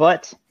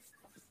 but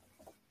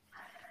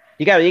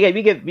we got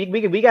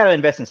to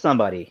invest in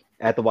somebody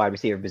at the wide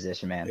receiver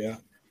position, man. Yeah,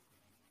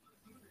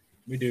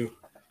 we do.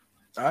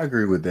 I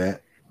agree with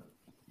that.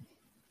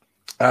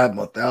 I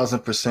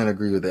 1,000%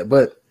 agree with that.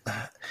 But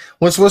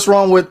what's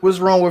wrong with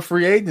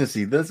free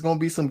agency? There's going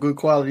to be some good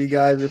quality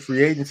guys in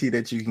free agency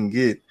that you can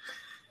get.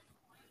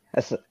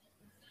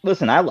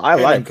 Listen, I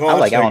like Allen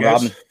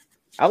Robinson.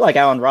 I like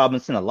Allen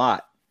Robinson a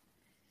lot,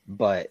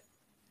 but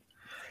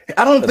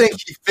I don't think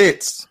he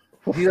fits.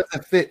 He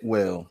doesn't fit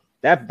well.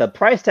 That the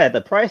price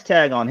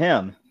tag on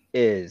him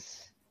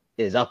is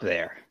up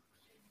there.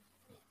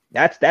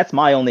 That's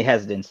my only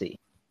hesitancy.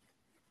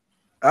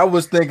 I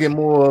was thinking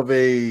more of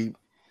a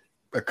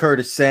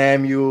Curtis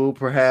Samuel,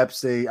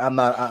 perhaps.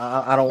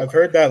 I've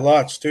heard that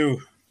lots too.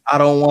 I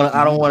don't want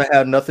to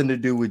have nothing to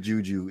do with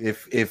Juju.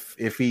 If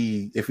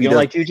he don't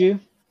like Juju,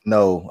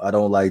 no, I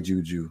don't like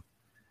Juju.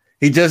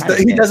 He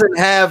doesn't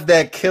have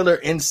that killer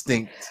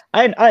instinct.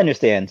 I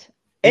understand.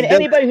 And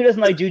anybody who doesn't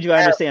like Juju,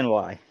 I understand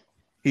why.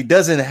 He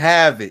doesn't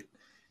have it.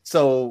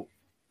 So,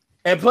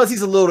 and plus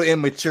he's a little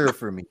immature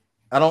for me.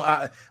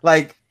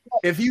 Like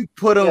if you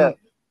put him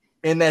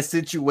in that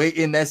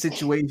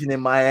situation in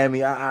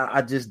Miami,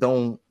 I just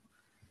don't.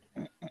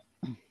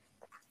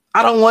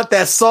 I don't want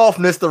that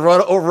softness to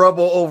rub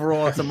over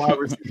onto my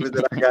receivers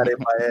that I got in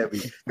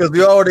Miami because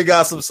we already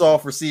got some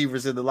soft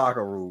receivers in the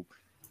locker room.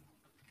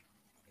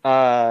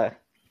 So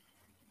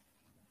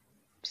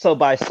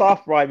by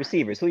soft wide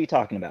receivers, who are you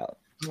talking about?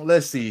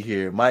 Let's see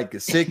here. Mike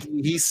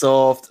Gesicki, he's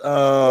soft.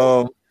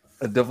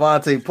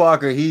 Devontae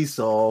Parker, he's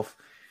soft.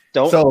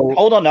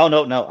 Hold on.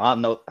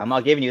 No. I'm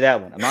not giving you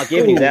that one. I'm not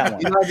giving you that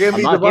one. You're not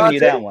giving I'm not giving you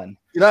that one.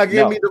 You're not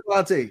giving me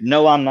Devontae.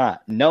 No, I'm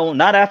not. No,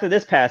 not after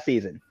this past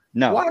season.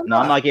 No, Why no,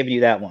 not? I'm not giving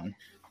you that one.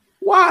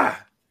 Why?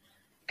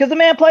 Because the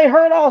man played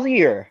hurt all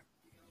year.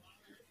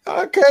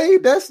 Okay,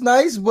 that's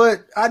nice,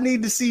 but I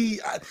need to see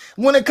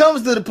when it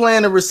comes to the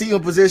playing the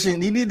receiving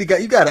position. You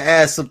got to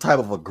add some type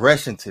of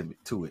aggression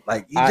to it.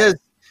 Like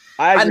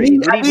I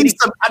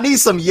need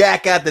some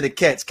yak after the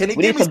catch. Can he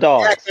give me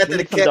some yak after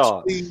the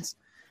catch, please?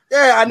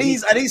 Yeah, I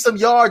need some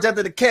yards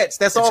after the catch.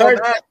 That's all I'm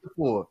asking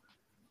for.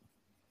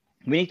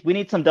 We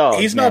need some dogs.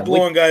 He's not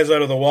blowing guys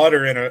out of the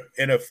water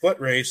in a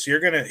foot race.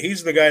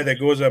 He's the guy that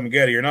goes up and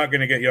get it. You're not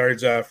gonna get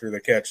yards after the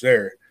catch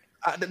there.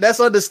 That's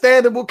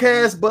understandable,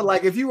 Cass. But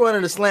like, if you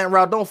running a slant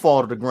route, don't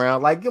fall to the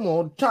ground. Like, come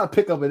on, try to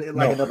pick up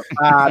another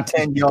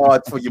 5-10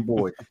 yards for your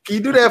boy. Can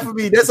you do that for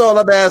me? That's all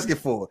I'm asking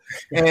for.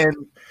 And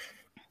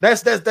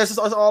that's just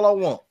all I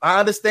want. I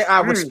understand.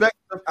 I respect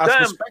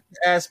the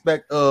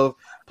aspect of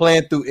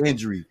playing through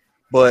injury,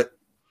 but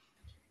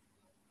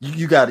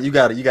you got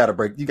to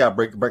break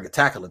a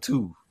tackle or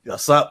two or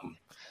something.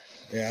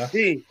 Yeah.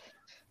 See,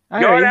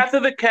 yard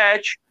after the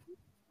catch.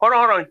 Hold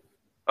on.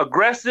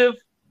 Aggressive.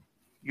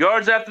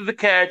 Yards after the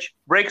catch,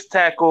 breaks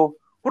tackle.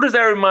 Who does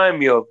that remind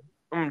me of?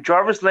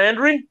 Jarvis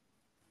Landry?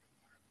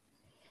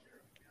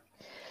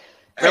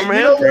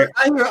 Remember him?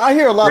 I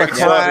hear a lot of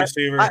crying.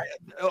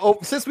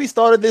 Since we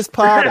started this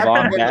pod,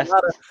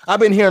 I've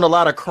been hearing a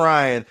lot of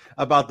crying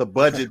about the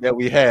budget that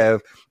we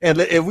have. And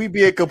if we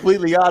being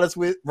completely honest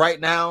with right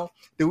now,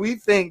 do we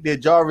think that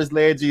Jarvis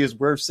Landry is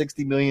worth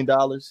 $60 million?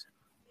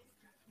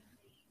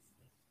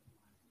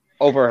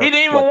 He didn't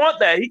even want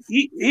that.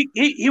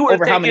 He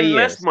would have taken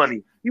less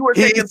money. He would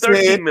have taken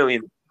 $13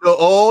 million.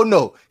 Oh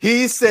no.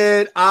 He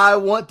said, I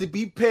want to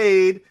be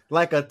paid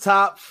like a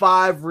top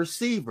 5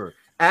 receiver.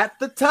 At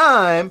the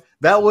time,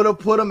 that would have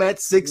put him at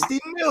 $60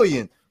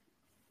 million.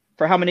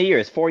 For how many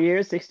years? 4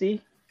 years?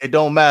 60? It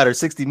don't matter.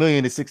 $60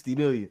 million is $60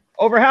 million.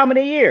 Over how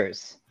many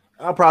years?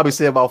 I'll probably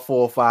say about 4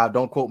 or 5.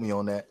 Don't quote me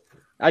on that.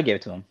 I give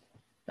it to him.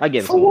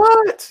 For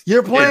what?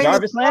 You're playing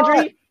Jarvis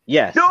Landry?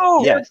 Yes.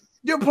 No. Yes.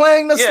 You're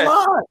playing the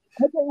slot.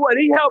 I tell you what,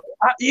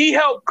 he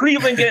helped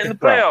Cleveland get in the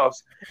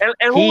playoffs. And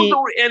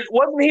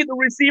wasn't he the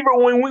receiver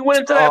when we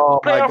went to that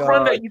playoff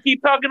run that you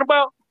keep talking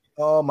about?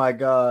 Oh my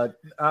God.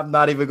 I'm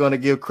not even going to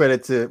give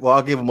credit to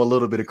I'll give him a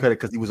little bit of credit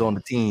because he was on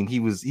the team. He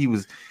was in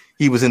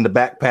the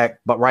backpack,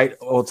 but right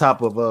on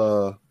top of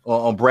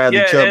on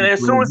Bradley Chubb. And as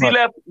soon as he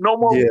left, no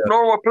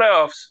more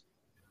playoffs.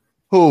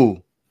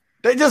 Who?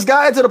 They just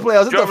got into the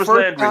playoffs. Jarvis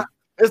Landry.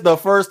 It's the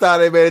first time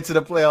they made it to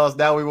the playoffs.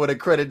 Now we want to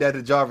credit that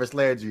to Jarvis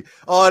Landry.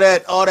 All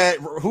that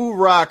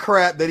hoorah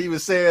crap that he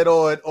was saying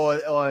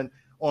on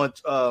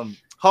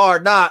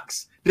Hard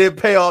Knocks didn't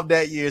pay off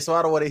that year, so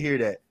I don't want to hear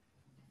that.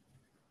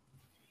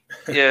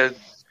 Yeah,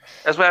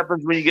 that's what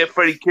happens when you get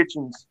Freddie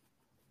Kitchens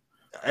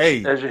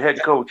as your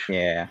head coach.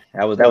 Yeah,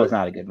 that was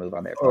not a good move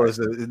on their part.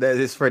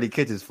 It's Freddie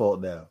Kitchens'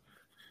 fault now.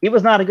 He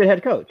was not a good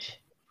head coach.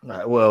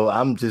 Right, well,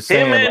 I'm just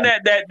saying. Him and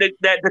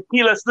that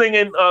tequila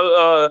slinging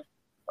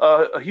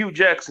Hugh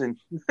Jackson.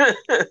 I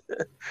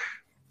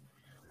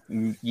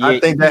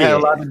think that had a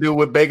lot to do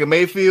with Baker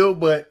Mayfield,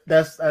 but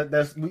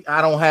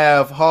I don't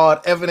have hard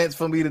evidence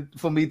for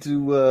me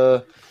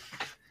to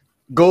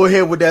go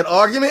ahead with that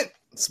argument.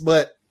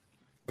 But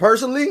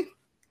personally,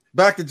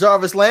 back to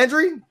Jarvis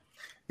Landry,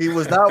 he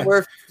was not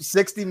worth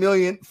 $60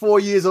 million. 4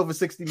 years over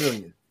 $60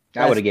 million.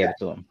 I would have gave it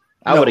to him.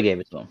 I would have gave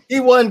it to him. He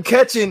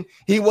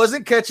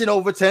wasn't catching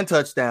over 10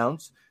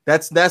 touchdowns.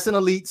 That's an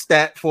elite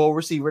stat for a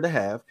receiver to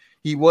have.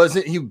 He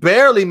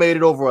barely made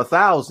it over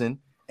 1,000,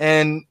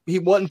 and he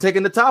wasn't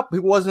taking the top. He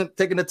wasn't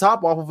taking the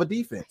top off of a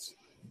defense.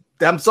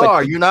 I'm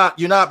sorry, you're not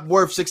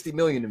worth $60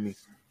 million to me.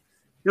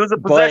 He was a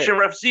possession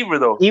receiver,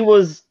 though.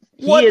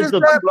 What does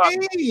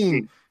that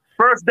mean?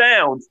 First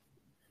downs.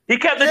 He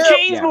kept the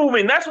chains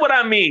moving. That's what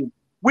I mean.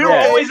 We were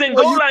always in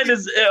goal line, and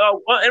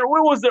we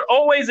was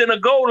always in a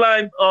goal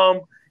line.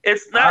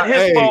 It's not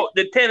his fault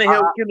that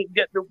Tannehill couldn't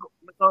get the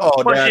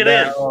push it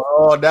in.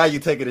 Now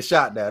you're taking a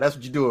shot. Now that's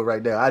what you're doing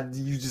right now.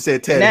 You just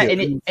said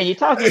Tannehill. And you're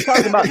talking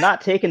about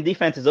not taking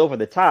defenses over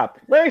the top.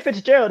 Larry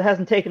Fitzgerald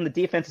hasn't taken the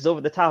defenses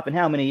over the top in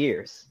how many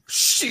years?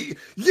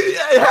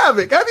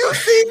 Havoc. Have you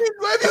seen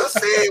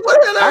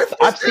what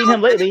I've seen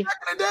him lately.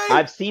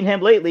 I've seen him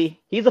lately.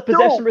 He's a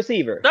possession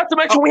receiver. Not to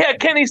mention we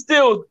had Kenny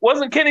Stills.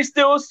 Wasn't Kenny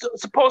Stills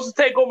supposed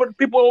to take over the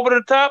people over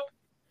the top?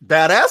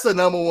 That's a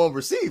number one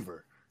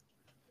receiver.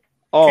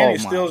 Kenny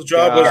Stills'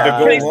 job was to go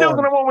Kenny Stills'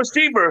 number one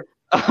receiver.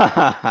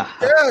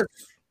 Yes.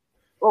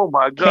 Oh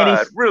my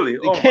God! Really?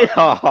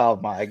 Oh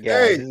my God!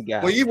 Hey,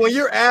 when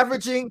you're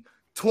averaging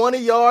 20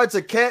 yards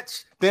a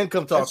catch, then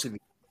come talk to me.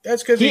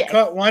 That's because he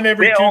caught one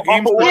every 2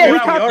 games. He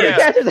caught 3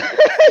 catches.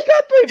 He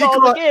got 3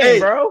 balls a game,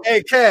 bro.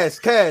 Hey, Cass.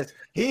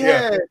 You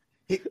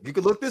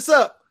can look this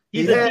up.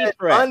 He had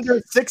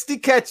under 60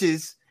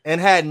 catches and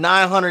had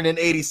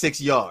 986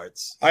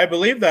 yards. I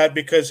believe that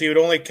because he would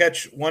only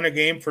catch one a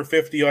game for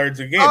 50 yards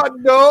a game. Oh,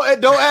 no,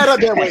 it don't add up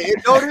that way.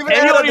 It don't even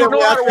add up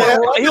that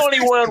way. He only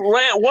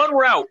ran one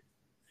route.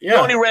 Yeah, he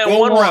only ran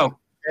one route.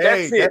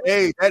 That's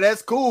it.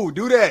 That's cool.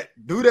 Do that.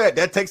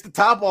 That takes the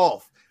top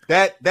off.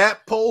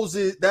 That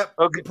poses that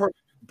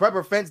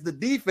prevents the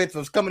defense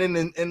from coming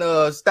in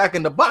and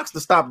stacking the box to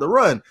stop the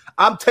run.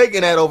 I'm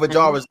taking that over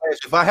Jarvis Landry.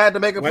 If I had to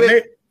make a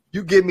pick,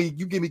 you give me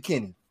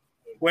Kenny.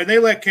 When they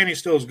let Kenny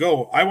Stills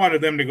go, I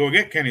wanted them to go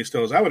get Kenny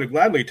Stills. I would have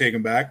gladly taken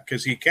him back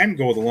because he can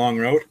go the long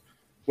route,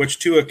 which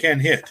Tua can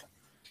hit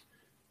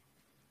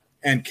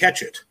and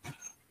catch it.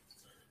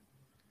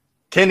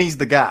 Kenny's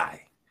the guy.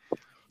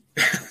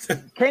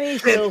 Kenny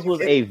Stills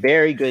was a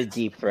very good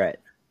deep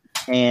threat.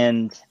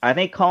 And I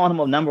think calling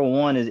him a number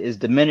one is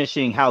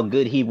diminishing how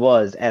good he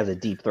was as a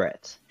deep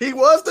threat. He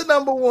was the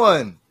number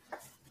one.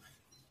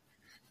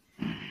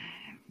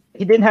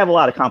 He didn't have a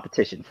lot of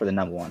competition for the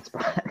number one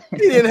spot. He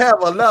didn't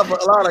have a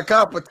lot of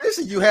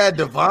competition. You had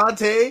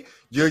Devontae,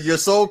 your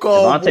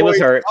so-called Devontae was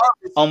hurt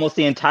almost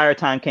the entire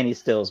time Kenny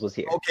Stills was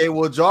here. Okay,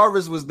 well,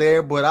 Jarvis was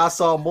there, but I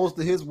saw most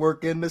of his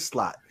work in the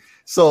slot.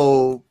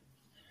 So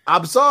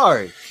I'm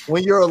sorry.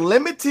 When you're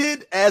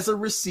limited as a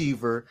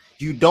receiver,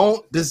 you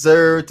don't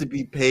deserve to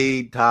be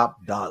paid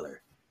top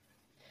dollar.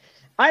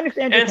 I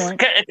understand your point.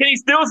 Kenny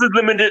Stills is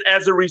limited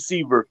as a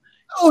receiver.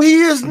 No,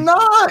 he is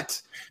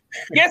not.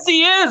 Yes,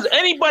 he is.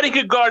 Anybody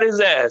could guard his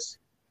ass.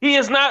 He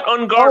is not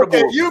unguardable.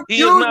 Okay, he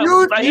is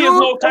no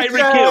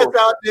Tyreek Hill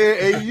out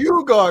there, and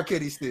you guard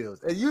Kenny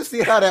Stills, and you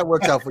see how that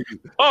works out for you.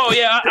 Oh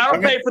yeah, I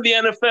don't pay for the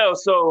NFL,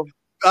 so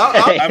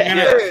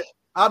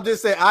I'm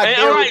just saying.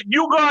 All right,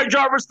 you guard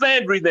Jarvis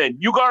Landry then.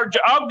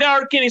 I'll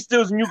guard Kenny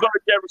Stills, and you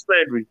guard Jarvis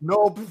Landry.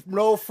 No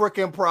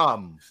freaking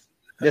problem.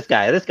 This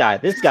guy is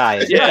nuts.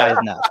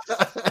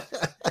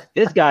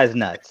 This guy's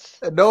nuts.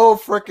 No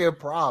freaking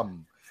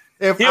problem.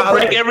 He'll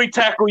break every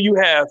tackle you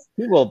have.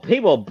 He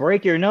will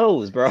break your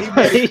nose, bro.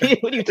 What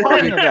are you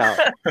talking about?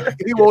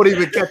 He won't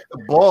even catch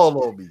the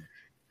ball on me.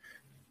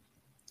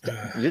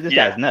 This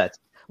guy's nuts.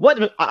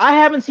 What? I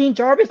haven't seen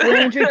Jarvis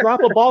Landry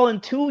drop a ball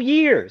in 2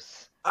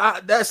 years.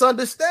 That's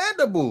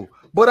understandable,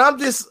 but I'm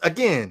just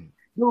again.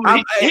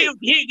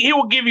 He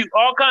will give you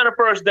all kind of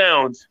first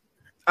downs.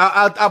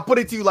 I'll put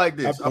it to you like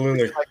this.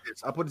 Absolutely.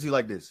 I'll put it to you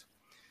like this.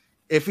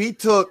 If he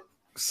took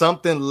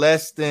something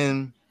less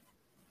than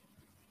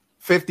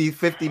 50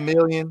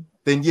 million,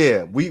 then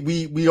yeah,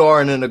 we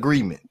are in an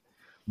agreement.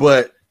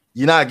 But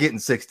you're not getting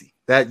 60.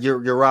 That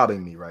you're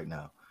robbing me right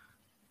now.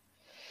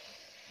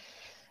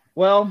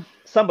 Well,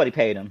 somebody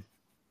paid him.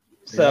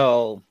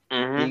 So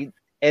and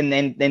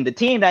then the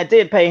team that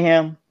did pay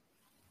him,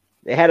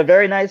 they had a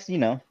very nice,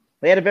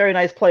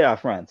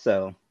 playoff run.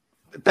 So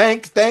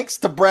thanks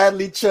to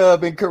Bradley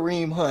Chubb and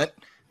Kareem Hunt.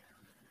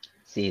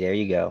 See, there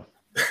you go.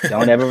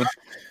 Don't ever.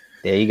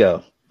 There you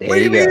go. There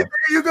you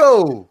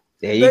go.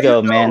 There you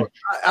go, man.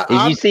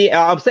 You see,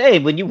 I'm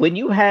saying when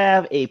you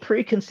have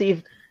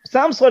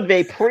some sort of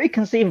a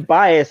preconceived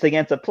bias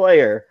against a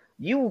player,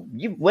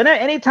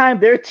 anytime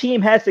their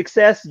team has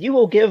success, you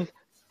will give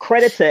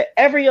credit to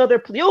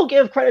you'll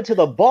give credit to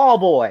the ball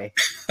boy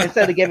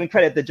instead of giving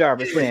credit to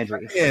Jarvis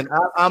Landry. And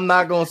I'm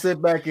not gonna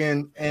sit back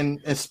and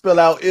spill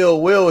out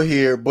ill will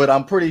here, but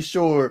I'm pretty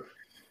sure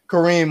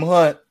Kareem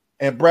Hunt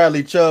and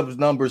Bradley Chubb's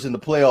numbers in the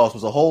playoffs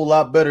was a whole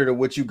lot better than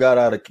what you got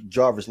out of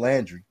Jarvis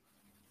Landry.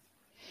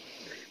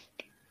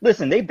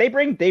 Listen, they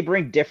bring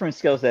different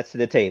skill sets to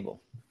the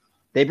table.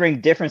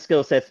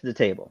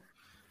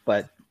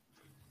 But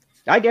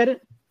I get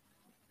it.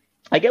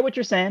 I get what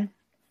you're saying.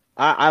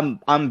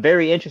 I'm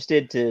very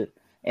interested to,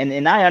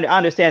 and I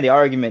understand the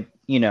argument.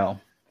 He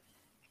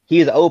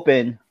was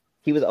open.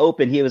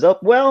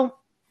 Well,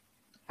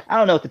 I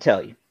don't know what to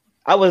tell you.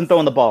 I wasn't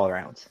throwing the ball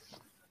around,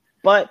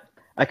 but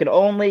I could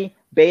only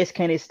base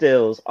Kenny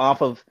Stills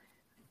off of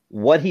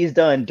what he's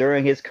done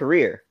during his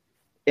career,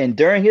 and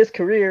during his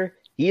career,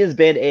 he has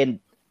been in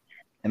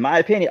my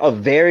opinion, a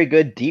very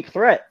good deep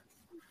threat.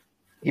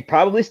 He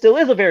probably still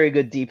is a very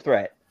good deep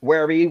threat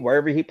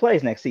wherever he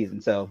plays next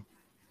season. So.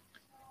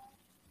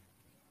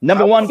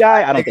 Number one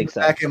guy, I don't think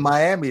so. Back in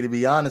Miami, to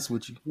be honest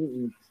with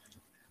you.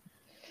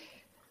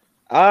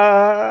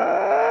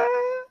 Oh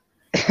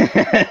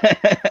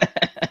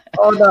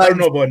no, I don't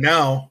know about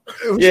now.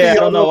 Yeah, I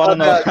don't know.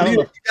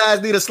 You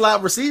guys need a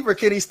slot receiver.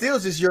 Kenny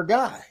Stills is your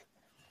guy.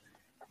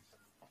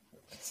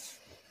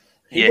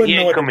 He wouldn't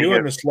know what to do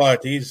in the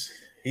slot. He's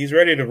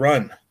ready to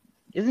run.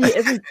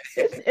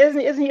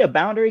 Isn't he a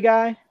boundary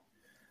guy?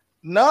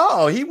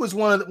 No, he was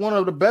one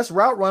of the best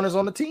route runners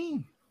on the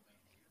team.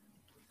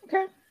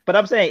 Okay. But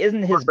I'm saying,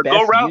 isn't his best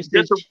go route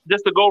usage...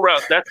 just the go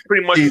route? That's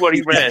pretty much what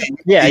he ran.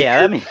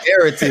 Yeah. I mean,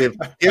 narrative.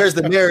 Here's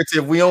the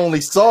narrative. We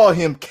only saw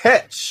him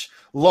catch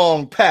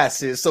long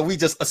passes, so we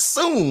just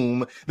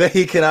assume that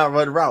he cannot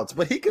run routes,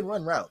 but he can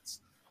run routes.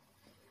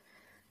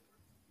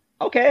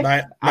 Okay,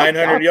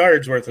 900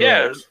 yards worth of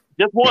routes.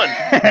 Just one.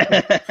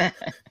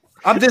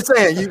 I'm just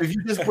saying, if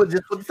you just put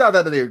this out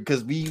there,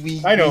 because we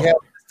have this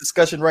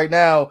discussion right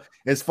now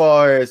as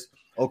far as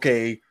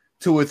 2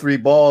 or 3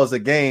 balls a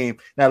game.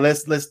 Now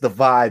let's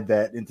divide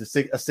that into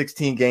a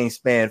 16 game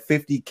span.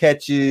 50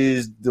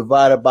 catches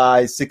divided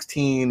by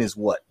 16 is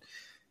what?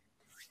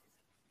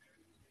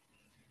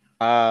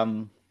 I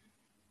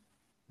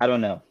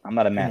don't know. I'm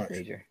not a math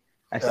major.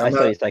 I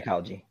study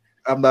psychology.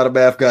 I'm not a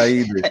math guy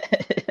either.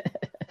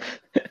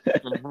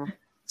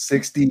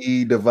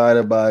 60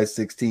 divided by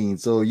 16.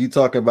 So you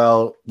talk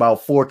about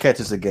 4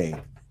 catches a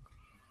game.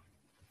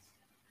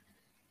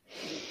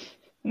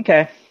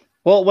 Okay.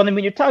 Well, when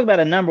you're talking about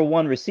a number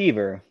one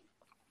receiver,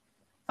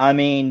 I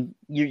mean,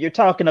 you're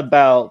talking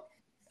about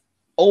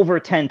over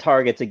 10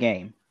 targets a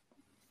game.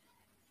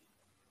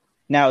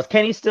 Now, is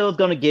Kenny still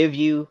going to give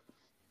you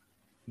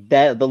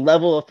the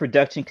level of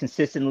production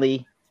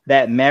consistently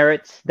that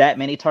merits that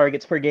many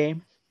targets per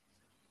game?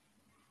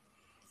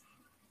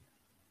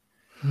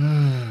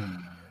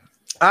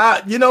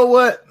 You know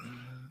what?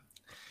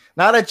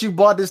 Now that you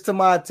brought this to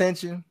my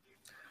attention,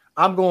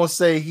 I'm going to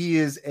say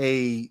his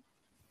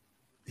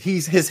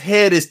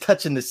head is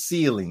touching the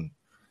ceiling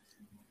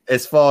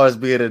as far as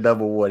being a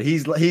number one.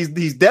 He's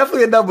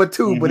definitely a number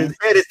two, but his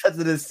head is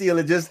touching the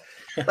ceiling. Just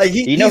like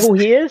you know who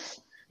he is?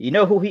 You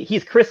know who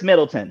he's Chris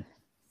Middleton.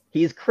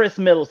 He's Chris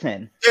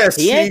Middleton. Yes,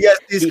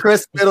 he's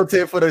Chris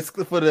Middleton for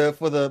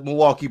the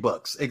Milwaukee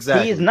Bucks.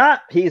 Exactly. He's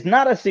not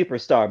a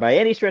superstar by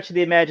any stretch of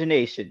the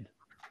imagination,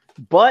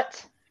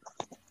 but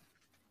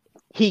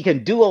he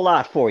can do a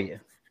lot for you.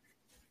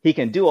 He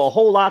can do a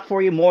whole lot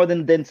for you, more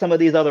than some of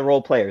these other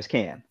role players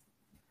can.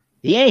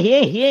 He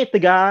ain't the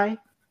guy.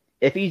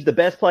 If he's the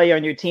best player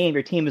on your team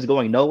is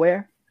going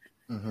nowhere.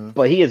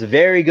 But he is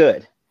very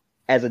good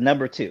as a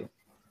number two.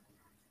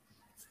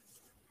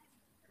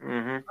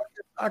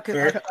 I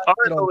agree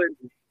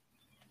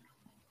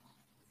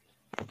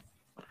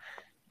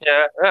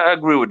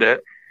with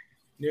that.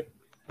 Yep.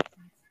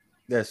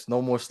 Yes,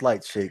 no more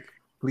slights, Shake.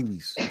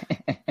 Please.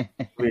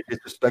 You're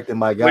disrespecting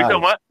my guys. What you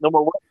talking about? No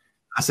more what?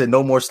 I said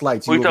no more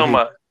slights. What you talking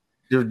about?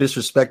 You're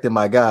disrespecting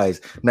my guys.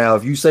 Now,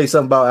 if you say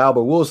something about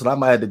Albert Wilson, I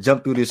might have to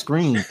jump through this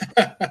screen.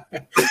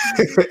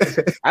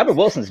 Albert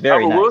Wilson's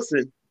very nice.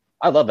 Wilson.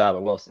 I love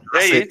Albert Wilson.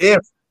 Hey,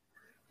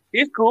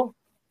 he's cool.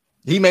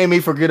 He made me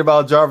forget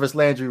about Jarvis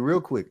Landry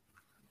real quick.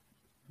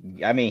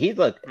 I mean,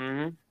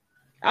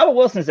 Albert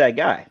Wilson's that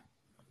guy.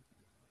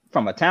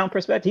 From a talent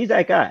perspective, he's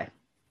that guy.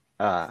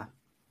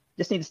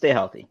 Just need to stay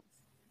healthy.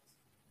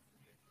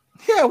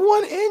 He had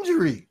one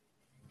injury.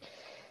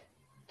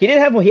 He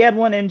had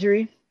one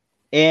injury,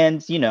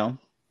 and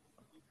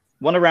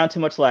went around too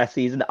much last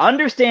season.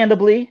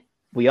 Understandably,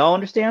 we all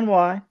understand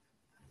why.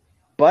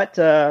 But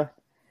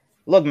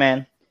look,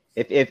 man,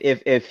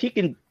 if he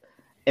can,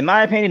 in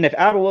my opinion, if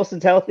Albert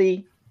Wilson's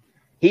healthy,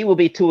 he will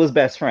be Tua's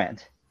best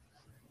friend.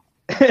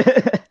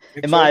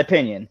 In my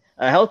opinion,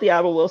 a healthy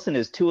Albert Wilson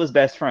is Tua's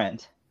best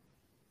friend.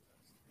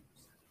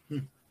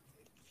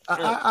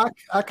 I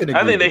could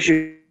agree. I think they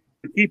should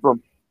keep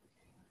him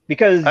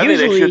because I think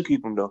they should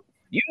keep him though.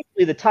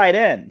 Usually, the tight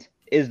end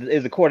is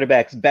the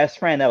quarterback's best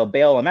friend that'll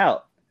bail him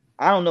out.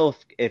 I don't know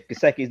if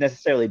Gesicki is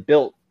necessarily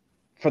built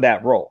for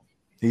that role.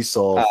 He's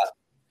soft.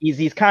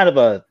 He's kind of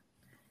a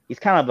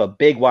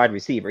big wide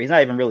receiver. He's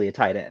not even really a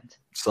tight end.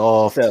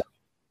 Soft. So,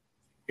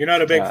 you're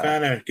not a big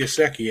fan of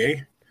Gesicki,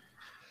 eh?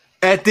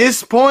 At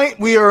this point,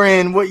 we are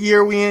in what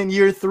year? We in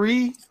year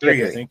 3?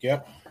 3, I think.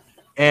 Yep.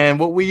 And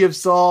what we have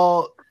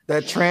saw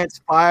that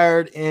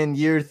transpired in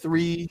year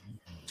 3,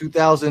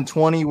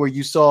 2020, where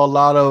you saw a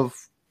lot of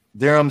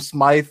Durham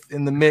Smythe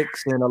in the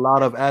mix and a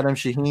lot of Adam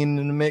Shaheen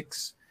in the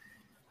mix.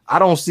 I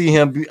don't see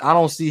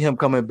him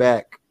coming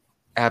back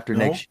after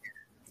next year.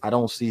 I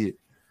don't see it.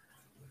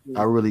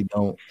 I really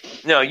don't.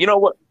 No, you know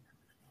what?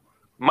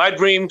 My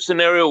dream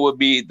scenario would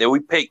be that we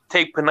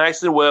take Penei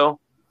Sewell,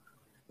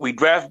 we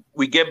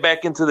get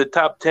back into the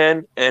top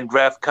 10 and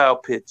draft Kyle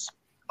Pitts.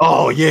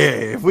 Oh yeah,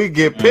 if we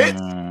get Pitts.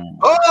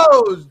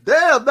 Oh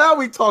damn! Now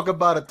we talk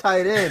about a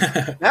tight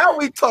end. Now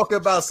we talk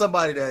about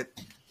somebody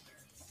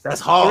that's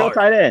hard. Real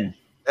tight end.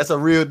 That's a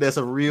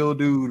real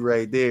dude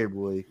right there,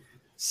 boy.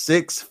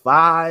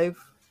 6'5".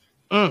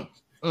 6'6".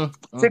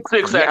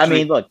 Actually, I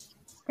mean, look,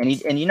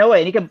 and you know what?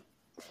 And he can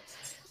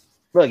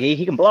look.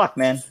 He can block,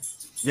 man.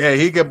 Yeah,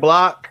 he can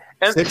block.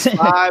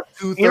 6'5",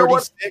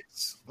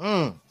 236.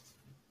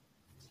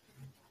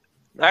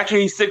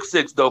 Actually, he's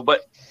 6'6" though,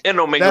 but it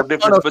don't make no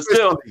difference. But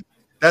still,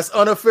 that's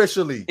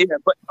unofficially. Yeah,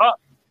 but all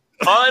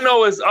I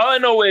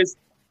know is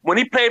when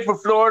he played for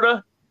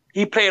Florida,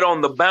 he played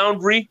on the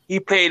boundary. He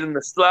played in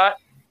the slot.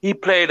 He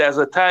played as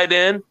a tight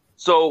end.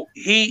 So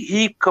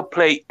he could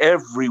play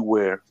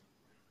everywhere.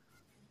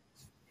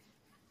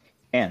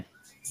 And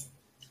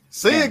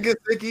see you,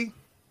 Gesicki.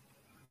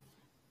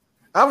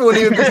 I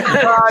wouldn't even be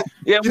surprised.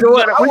 Yeah, you know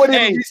what? I wouldn't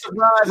even be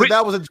surprised if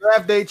that was a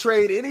draft day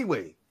trade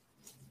anyway.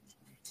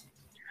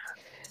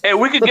 And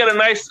we could get a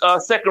nice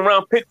second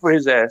round pick for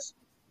his ass.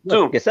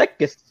 Look,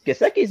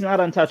 Gesicki's not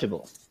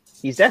untouchable.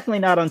 He's definitely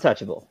not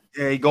untouchable.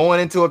 Yeah, going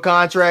into a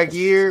contract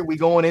year, we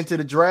going into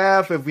the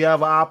draft. If we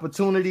have an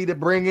opportunity to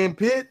bring in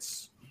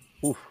Pitts,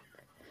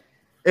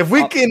 let's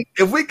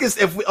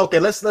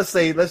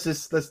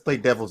play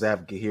devil's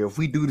advocate here. If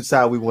we do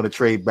decide we want to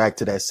trade back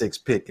to that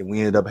 6th pick, and we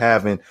ended up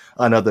having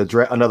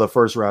another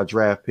first round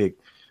draft pick,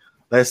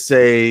 let's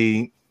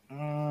say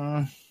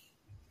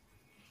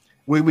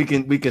we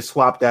can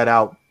swap that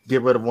out,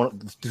 get rid of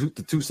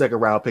the 2 second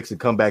round picks, and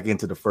come back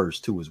into the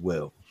first 2 as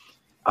well.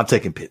 I'm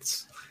taking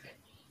Pitts.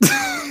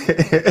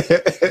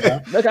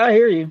 Look, I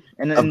hear you.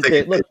 And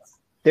look,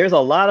 there's a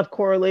lot of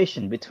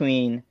correlation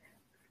between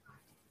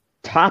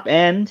top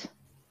end,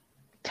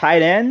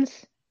 tight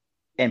ends,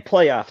 and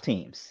playoff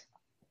teams.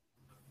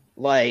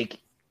 Like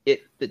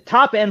the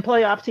top end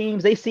playoff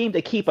teams, they seem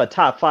to keep a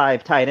top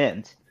 5 tight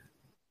end.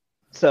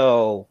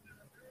 So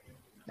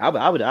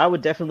I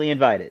would definitely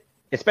invite it,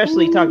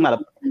 especially talking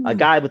about a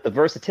guy with the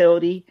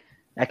versatility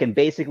that can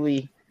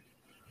basically.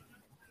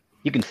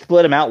 You can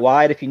split him out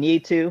wide if you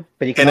need to,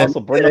 but you can also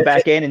bring him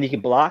back in and you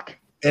can block.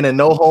 In a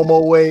no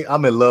homo way,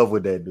 I'm in love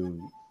with that dude.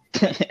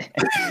 I'm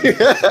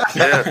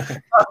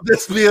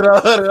just being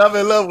 100. I'm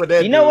in love with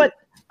that. You know what?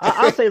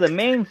 I'll say the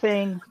main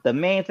thing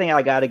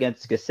I got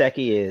against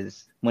Gesicki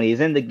is when he's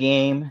in the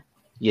game,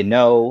 you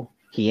know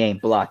he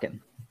ain't blocking.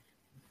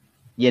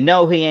 You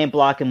know he ain't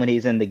blocking when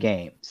he's in the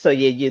game. So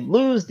you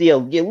lose the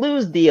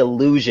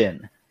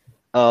illusion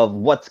of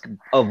what's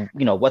going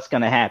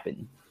to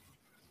happen.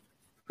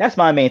 That's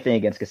my main thing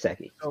against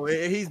Gesicki. So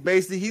he's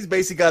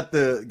basically got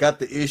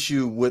the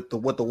issue with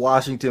what the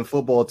Washington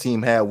football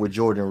team had with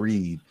Jordan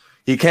Reed.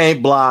 He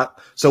can't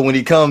block, so when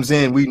he comes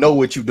in, we know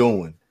what you're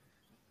doing.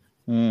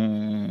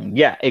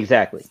 Yeah,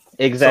 exactly.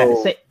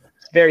 So,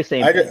 very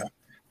same.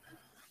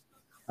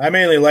 I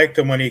mainly liked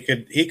him when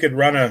he could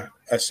run a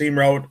seam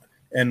route,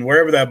 and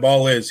wherever that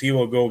ball is, he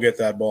will go get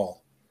that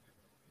ball.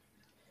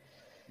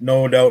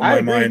 No doubt in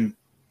my mind.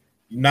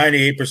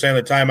 98% of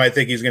the time, I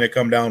think he's going to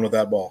come down with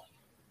that ball.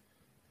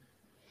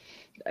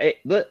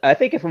 I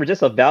think if we're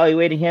just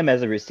evaluating him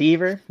as a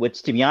receiver,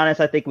 which to be honest,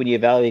 I think when you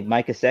evaluate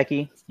Mike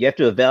Gesicki, you have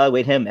to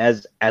evaluate him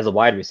as a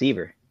wide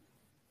receiver.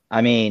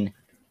 I mean,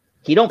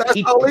 he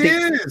literally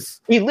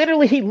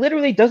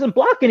doesn't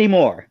block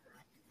anymore.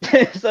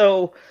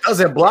 So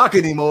doesn't block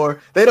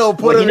anymore. They don't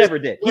put him. He never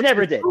did. He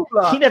never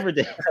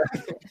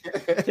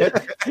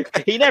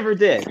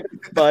did.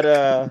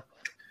 But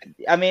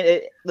I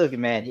mean, look,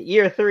 man,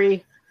 year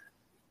 3.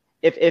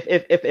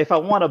 If I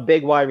want a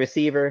big wide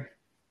receiver.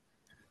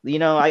 You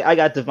know, I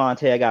got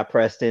Devontae, I got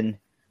Preston.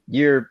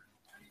 You're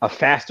a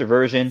faster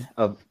version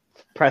of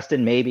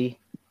Preston, maybe,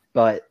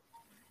 but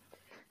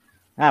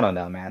I don't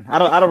know, man. I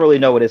don't really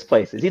know what his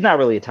place is. He's not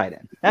really a tight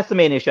end. That's the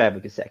main issue I have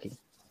with Gesicki.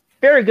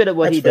 Very good at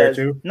what he does,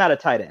 not a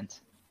tight end.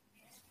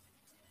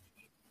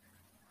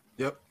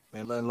 Yep,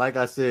 and like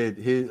I said,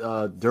 his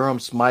Durham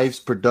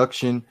Smythe's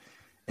production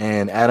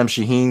and Adam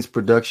Shaheen's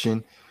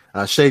production.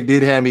 Shake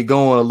did have me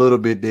going a little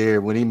bit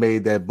there when he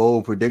made that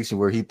bold prediction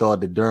where he thought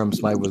that Durham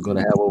Smythe was going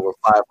to have over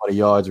 500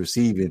 yards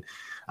receiving.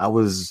 I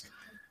was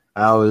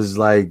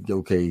like,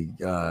 okay,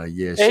 yeah.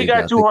 He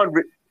got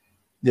 200.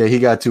 Yeah, he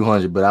got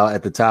 200. But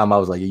at the time, I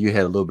was like, you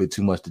had a little bit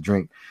too much to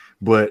drink.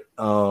 But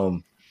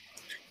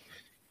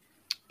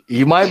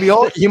you might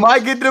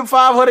get them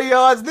 500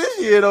 yards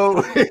this year though.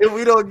 if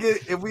we don't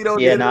get.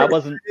 Yeah, no, I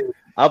wasn't.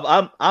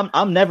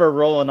 I'm never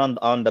rolling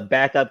on the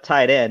backup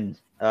tight end.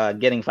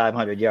 Getting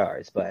 500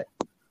 yards, but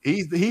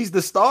he's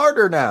the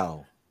starter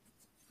now.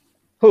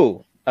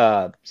 Who?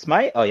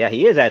 Smythe? Oh yeah,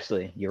 he is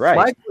actually. You're right.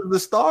 Smythe is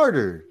the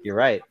starter. You're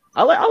right.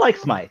 I like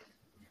Smythe.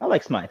 I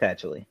like Smythe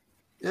actually.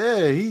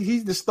 Yeah,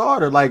 he's the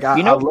starter. Like I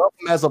love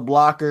him as a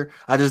blocker.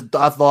 I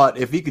thought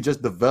if he could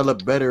just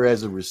develop better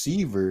as a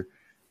receiver,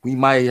 we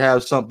might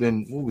have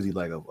something. What was he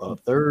like a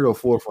third or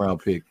fourth round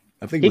pick?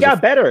 I think he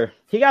got better.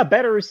 He got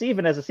better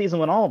receiving as the season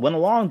went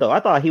along. Though I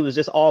thought he was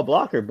just all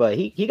blocker, but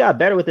he got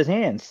better with his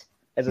hands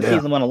as the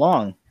season went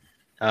along.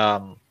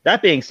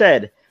 That being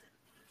said,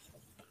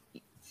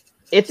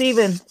 it's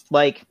even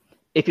like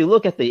if you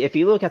look at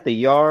the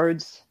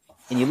yards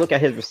and you look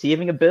at his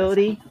receiving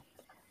ability,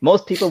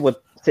 most people would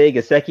say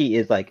Gesicki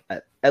is like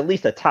at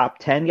least a top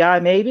 10 guy,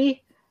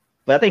 maybe.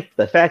 But I think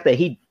the fact that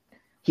he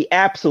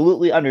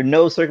absolutely under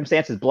no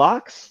circumstances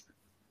blocks,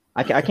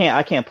 I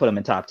can't put him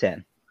in top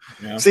 10.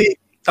 Yeah. See,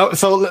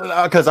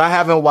 so because I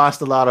haven't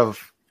watched a lot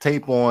of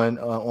tape on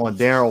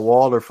Darren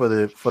Waller for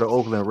the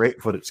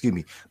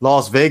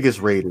Las Vegas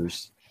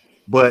Raiders,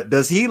 but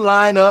does he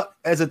line up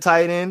as a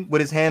tight end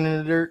with his hand in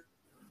the dirt?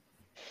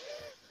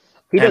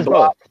 He does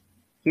both.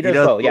 He does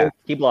both. Yeah,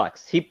 he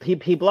blocks. He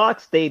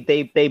blocks.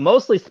 They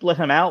mostly split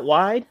him out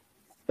wide,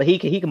 but he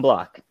can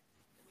block.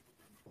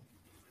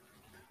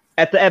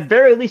 At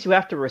very least, you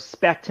have to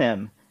respect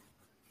him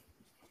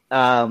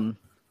as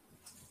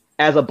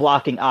a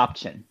blocking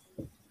option.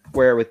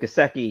 Where with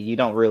Gesicki, you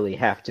don't really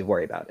have to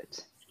worry about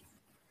it.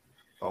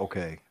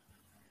 Okay.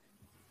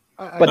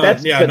 But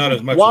that's not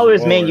as much.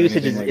 Waller's main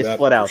usage is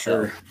split out,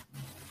 sure.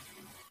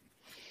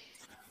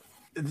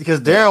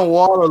 Because Darren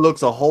Waller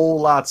looks a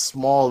whole lot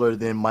smaller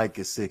than Mike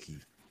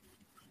Gesicki.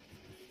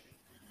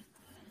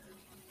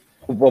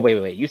 Well,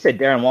 wait. You said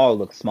Darren Waller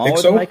looks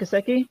smaller than Mike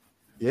Gesicki?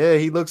 Yeah,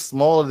 he looks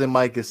smaller than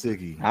Mike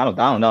Gesicki. I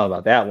don't know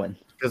about that one.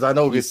 Because I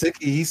know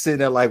Gesicki, he's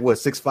sitting at like what,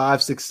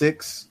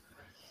 6'5",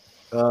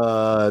 6'6",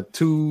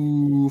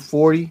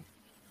 240.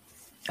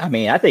 I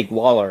mean, I think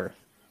Waller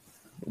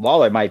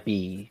might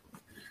be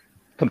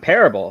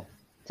comparable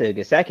to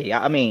Gesicki.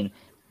 I mean,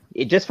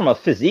 just from a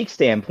physique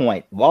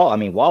standpoint,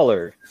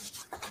 Waller's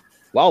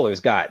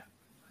got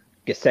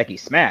Gesicki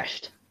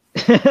smashed.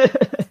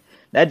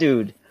 That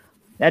dude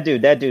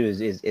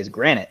is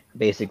granite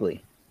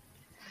basically.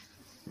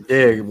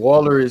 Yeah,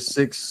 Waller is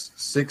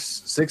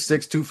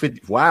 6'6",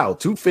 250. Wow,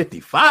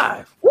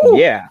 255. Woo!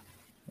 Yeah,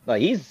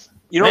 like he's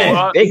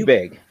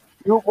big.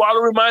 You know,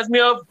 Waller reminds me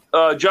of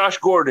Josh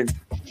Gordon.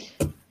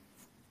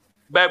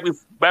 Back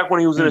when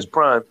he was in his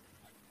prime.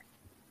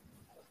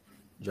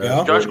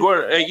 Yeah. Josh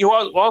Gordon. You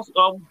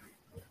also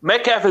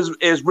Metcalf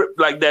is ripped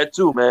like that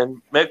too,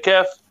 man.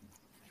 Metcalf.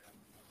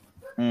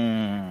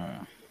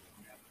 Yeah,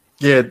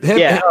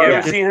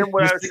 You seen him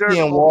without a shirt?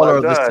 And Waller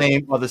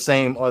are the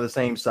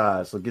same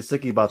size. So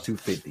Gesicki about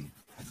 250.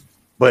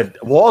 But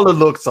Waller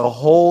looks a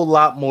whole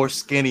lot more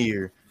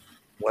skinnier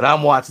when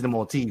I'm watching him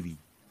on TV.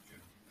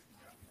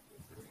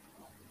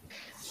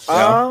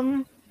 I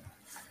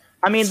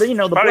mean,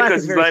 the black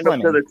is very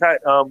slimming.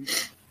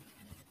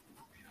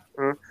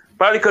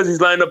 Probably because he's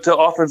lined up to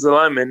offensive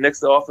lineman next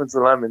to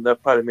offensive lineman.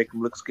 That probably make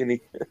him look skinny.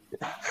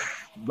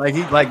 like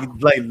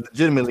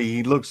legitimately,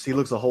 he looks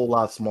a whole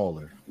lot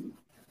smaller.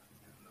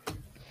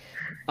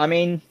 I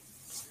mean,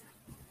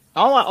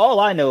 all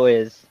I know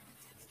is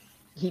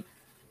he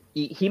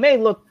may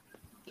look.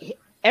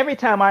 Every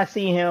time I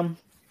see him,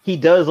 he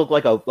does look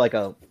like a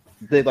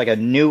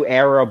new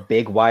era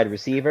big wide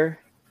receiver.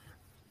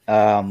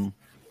 But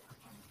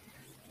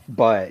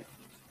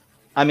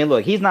I mean,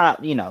 look, he's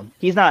not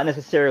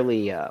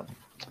necessarily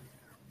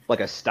like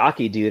a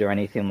stocky dude or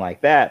anything like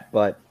that.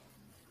 But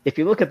if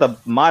you look at the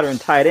modern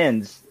tight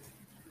ends,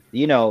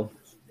 they're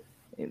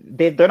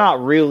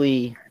not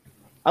really,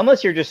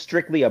 unless you're just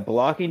strictly a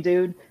blocking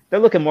dude, they're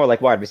looking more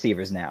like wide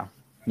receivers now.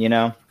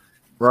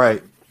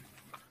 Right?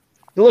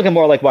 They're looking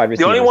more like wide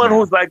receivers. The only one now.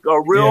 who's like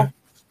a real,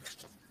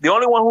 the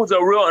only one who's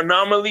a real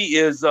anomaly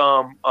is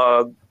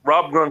Rob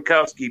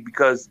Gronkowski,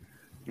 because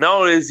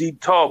not only is he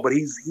tall, but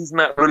he's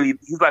not really.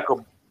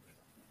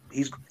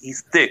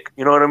 He's thick.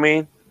 You know what I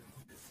mean?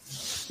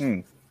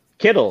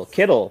 Kittle's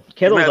like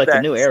the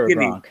new era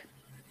Gronk.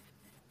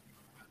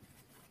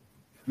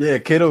 Yeah,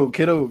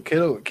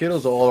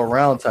 Kittle's an all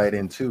around tight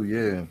end too.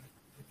 Yeah.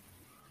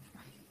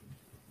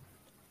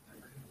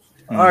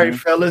 All right,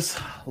 fellas.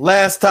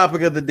 Last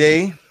topic of the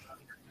day.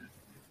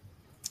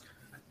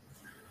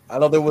 I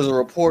know there was a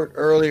report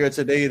earlier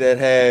today that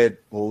had,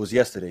 it was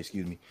yesterday,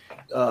 excuse me,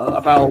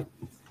 about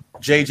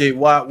J.J.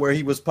 Watt, where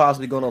he was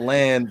possibly going to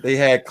land. They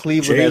had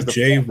Cleveland as the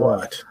J.J.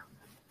 Watt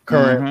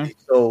currently.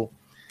 So,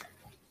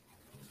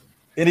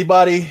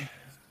 anybody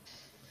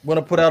want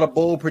to put out a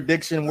bold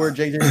prediction where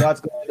J.J.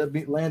 Watt's going to end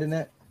up landing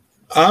at?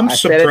 I'm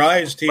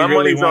surprised he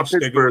really wants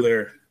to go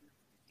there.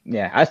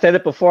 Yeah, I said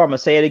it before. I'm going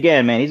to say it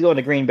again, man. He's going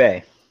to Green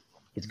Bay.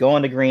 He's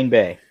going to Green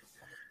Bay.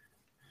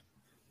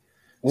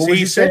 See,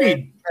 he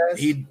said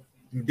he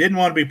didn't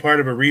want to be part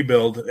of a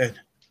rebuild.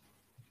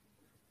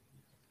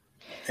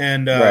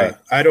 And right.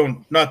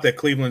 Not that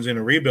Cleveland's in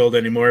a rebuild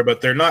anymore, but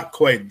they're not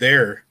quite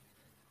there.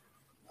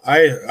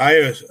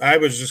 I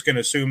was just going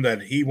to assume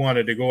that he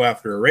wanted to go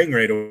after a ring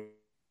right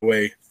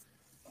away.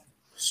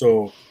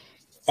 So,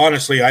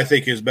 honestly, I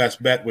think his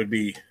best bet would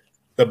be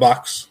the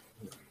Bucs.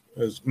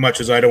 As much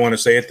as I don't want to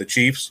say it, the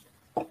Chiefs.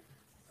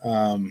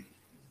 But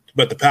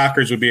the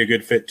Packers would be a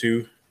good fit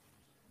too.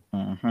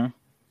 Mm-hmm.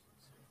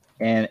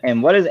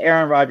 And what does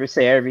Aaron Rodgers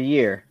say every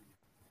year?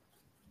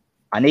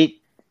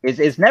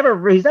 He's never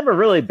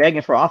really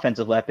begging for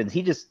offensive weapons.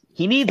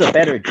 He needs a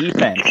better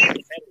defense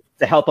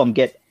to help him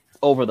get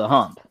over the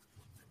hump.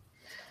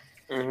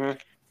 Mm-hmm.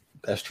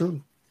 That's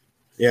true.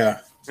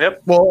 Yeah.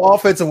 Yep. Well,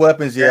 offensive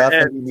weapons, yeah. I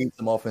think we need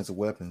some offensive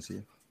weapons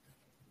here.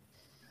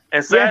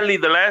 And sadly,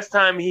 the last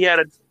time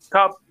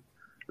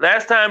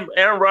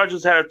Aaron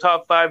Rodgers had a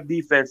top 5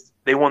 defense,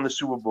 they won the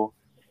Super Bowl.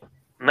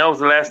 And that was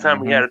the last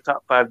time he had a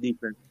top 5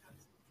 defense.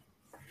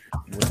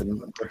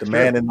 With the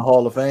man in the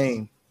Hall of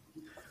Fame.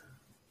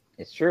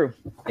 It's true.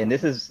 And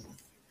this is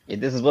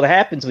what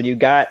happens when you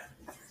got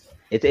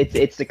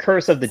it's the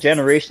curse of the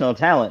generational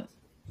talent.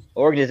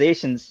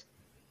 Organizations,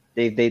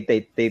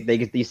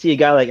 you see a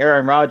guy like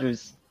Aaron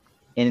Rodgers,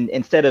 and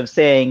instead of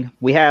saying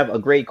we have a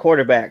great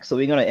quarterback, so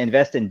we're going to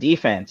invest in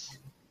defense,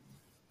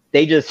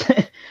 they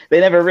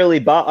never really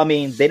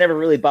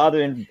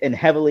bothered in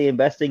heavily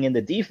investing in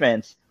the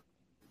defense.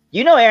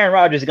 Aaron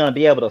Rodgers is going to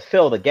be able to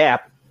fill the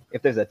gap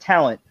if there's a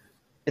talent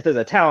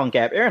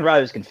gap. Aaron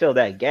Rodgers can fill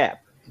that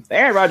gap. But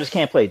Aaron Rodgers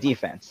can't play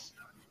defense.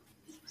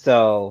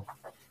 So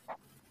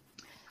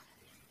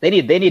they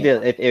need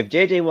to, if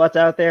JJ Watt's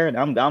out there and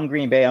I'm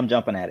Green Bay, I'm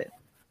jumping at it.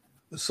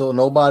 So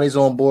nobody's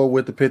on board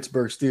with the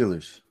Pittsburgh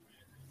Steelers.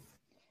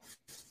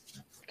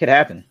 Could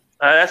happen.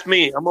 That's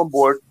me. I'm on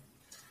board.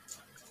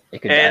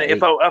 And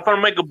if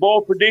I make a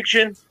bold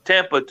prediction,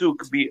 Tampa too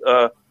could be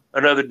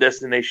another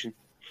destination.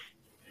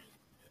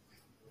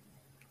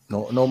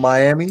 No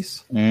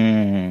Miami's?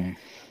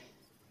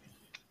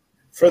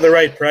 For the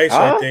right price,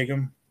 I'd take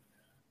him.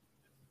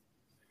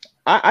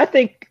 I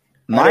think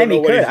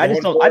Miami could. I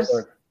just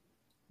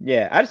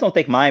don't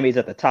think Miami's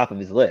at the top of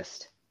his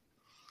list.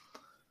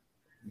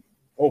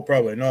 Oh,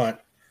 probably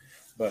not.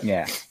 But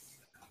yeah.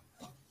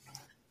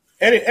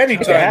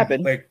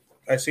 Anytime, like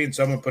I seen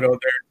someone put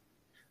out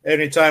there,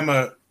 anytime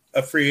a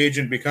a free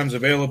agent becomes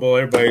available,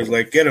 everybody's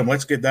like, get him,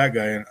 let's get that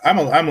guy in.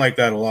 I'm like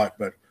that a lot,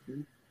 but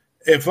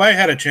if I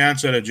had a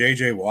chance at a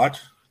JJ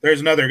Watt, there's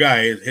another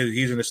guy.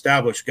 He's an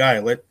established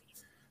guy.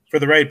 For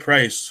the right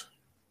price,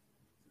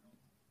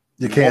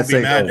 you can't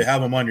be mad to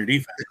have him on your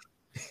defense.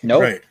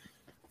 Nope. Right.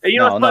 Hey,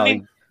 what's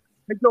funny?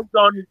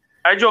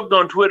 I joked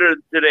on Twitter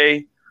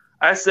today.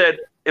 I said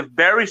if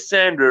Barry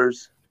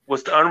Sanders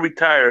was to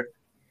unretire,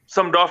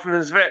 some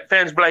Dolphins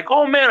fans be like,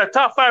 "Oh man, a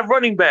top 5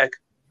 running back.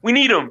 We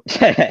need him."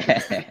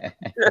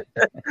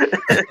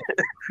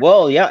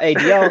 Well, yeah. Hey,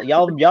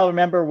 y'all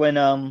remember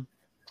when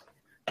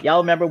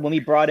we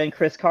brought in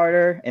Chris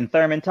Carter and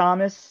Thurman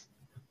Thomas?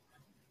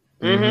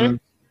 Mm-hmm.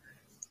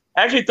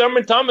 Actually,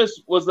 Thurman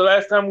Thomas was the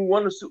last time we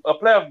won a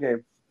playoff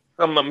game. If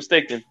I'm not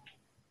mistaken.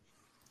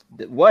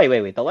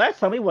 Wait. The last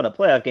time we won a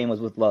playoff game was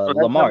with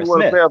Lamar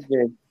Smith.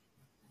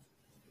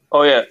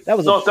 Oh yeah, that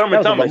was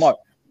Thurman Thomas.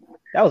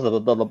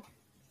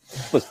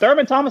 Was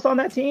Thurman Thomas on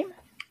that team?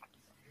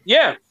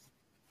 Yeah.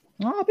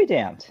 I'll be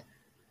damned.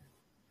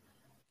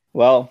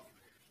 Well,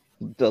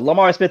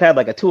 Lamar Smith had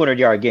like a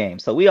 200-yard game,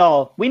 so we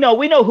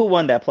know who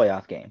won that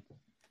playoff game.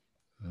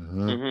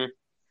 Mm-hmm.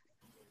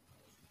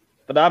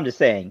 But I'm just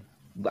saying,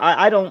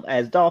 I don't,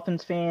 as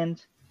Dolphins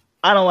fans,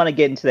 I don't want to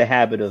get into the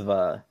habit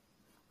of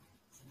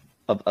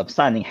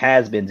signing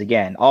has-beens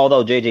again.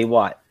 Although JJ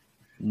Watt,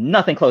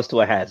 nothing close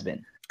to a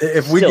has-been.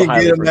 If we can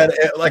get him at,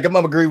 like I'm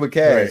agree with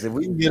Kaz, right. If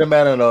we can get him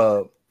at an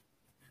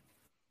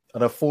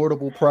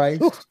affordable price,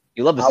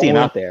 you love to see him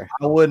out there.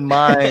 I wouldn't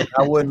mind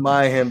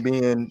him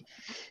being.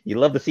 You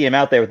love to see him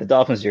out there with the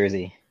Dolphins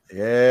jersey.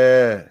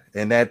 Yeah,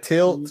 and that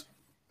tilt.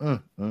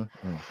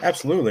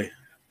 Absolutely.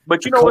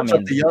 But you know what?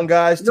 The young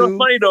guys too. It's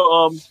funny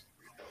though.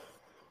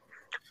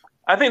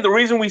 I think the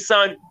reason we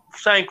signed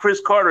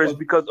Chris Carter is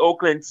because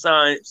Oakland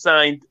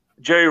signed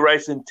Jerry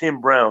Rice and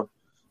Tim Brown.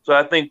 So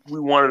I think we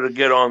wanted to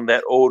get on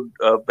that old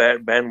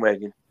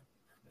bandwagon.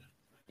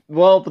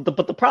 Well,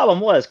 but the problem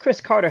was Chris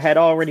Carter had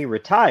already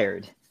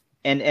retired,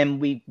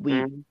 and we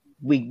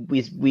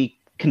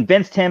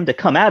convinced him to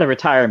come out of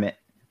retirement,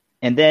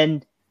 and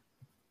then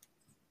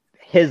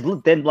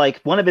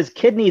one of his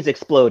kidneys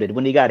exploded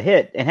when he got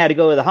hit and had to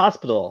go to the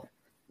hospital.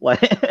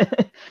 Like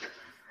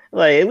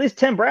at least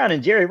Tim Brown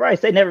and Jerry Rice,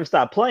 they never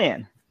stopped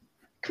playing.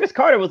 Chris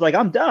Carter was like,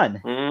 I'm done,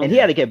 and he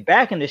had to get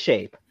back into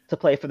shape to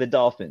play for the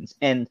Dolphins.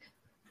 And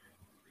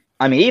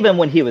I mean, even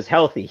when he was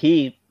healthy,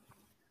 he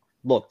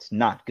looked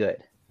not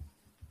good.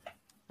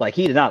 Like,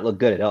 he did not look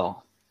good at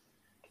all.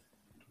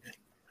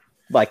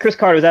 Like, Chris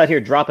Carter was out here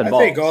dropping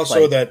balls. I think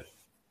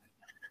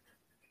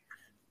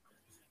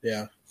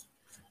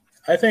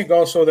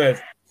also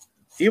that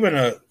even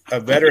a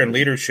veteran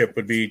leadership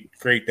would be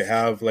great to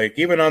have. Like,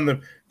 even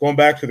going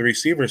back to the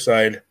receiver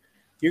side,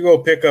 you go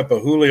pick up a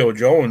Julio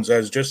Jones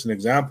as just an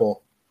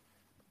example.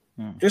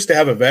 Just to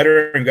have a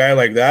veteran guy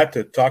like that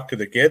to talk to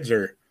the kids,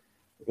 or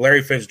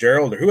Larry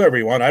Fitzgerald, or whoever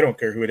you want, I don't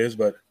care who it is,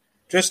 but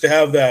just to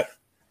have that,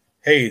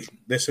 hey,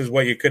 this is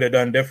what you could have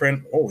done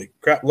different. Holy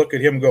crap, look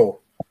at him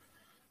go.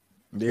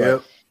 Yeah.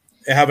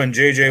 Having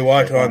JJ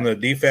Watt on the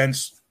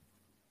defense.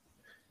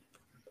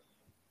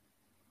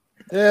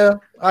 Yeah,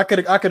 I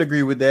could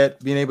agree with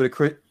that. Being able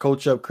to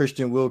coach up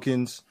Christian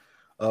Wilkins,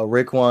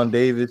 Raekwon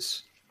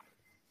Davis.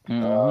 Who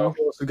else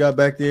we got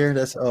back there?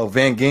 That's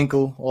Van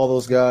Ginkel, all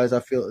those guys. I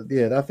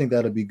think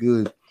that'll be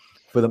good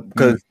for them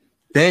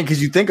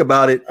because you think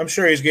about it. I'm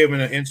sure he's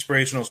giving an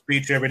inspirational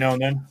speech every now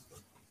and then.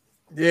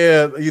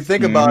 Yeah, you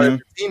think about it.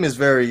 The team is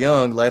very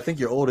young. Like, I think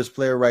your oldest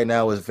player right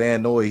now is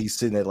Van Noy. He's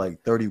sitting at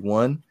like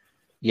 31.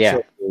 Yeah.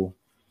 So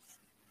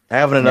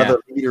having another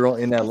leader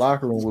in that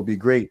locker room would be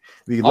great.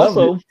 We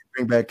also love to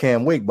bring back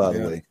Cam Wake, by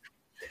the way.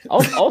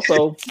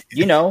 Also,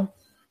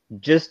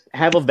 just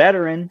have a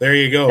veteran. There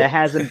you go. That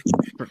has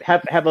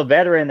have a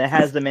veteran that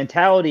has the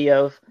mentality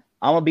of,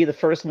 I'm gonna be the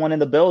first one in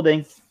the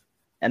building,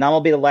 and I'm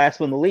gonna be the last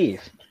one to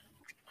leave.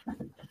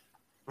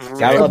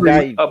 By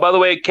the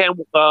way,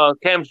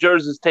 Cam's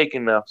jersey is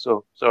taken now,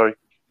 so sorry.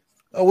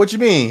 Oh, what you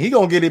mean? He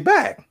gonna get it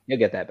back? You'll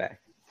get that back.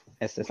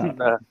 That's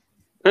not.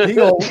 He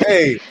gonna.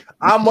 Hey,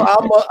 I'm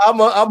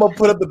gonna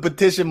put up the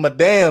petition my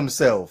damn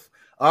self.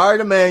 All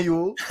right,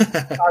 Emmanuel,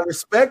 I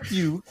respect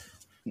you,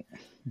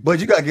 but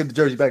you gotta give the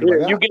jersey back.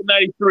 Yeah, you get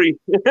 93.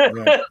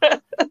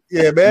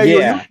 Yeah, man.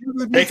 Yeah.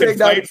 They can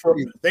fight for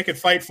it. They can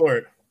fight for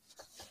it.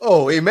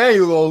 Oh,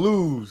 Emmanuel gonna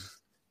lose.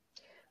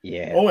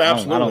 Yeah. Oh,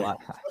 absolutely.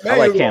 I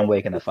like Cam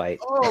Wake in the fight.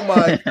 Oh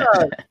my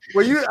God!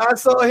 I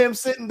saw him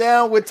sitting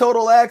down with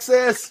Total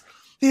Access.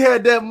 He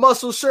had that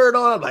muscle shirt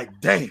on. I'm like,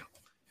 damn,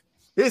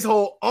 his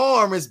whole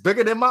arm is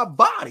bigger than my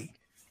body.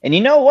 And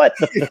you know what?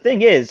 The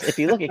thing is, if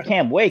you look at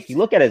Cam Wake, you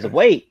look at his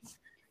weight.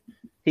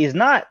 He's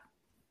not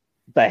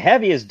the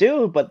heaviest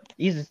dude, but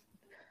he's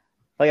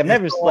like, I've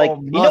never like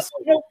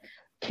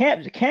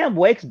Cam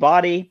Wake's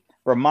body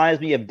reminds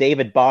me of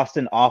David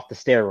Boston off the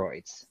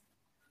steroids.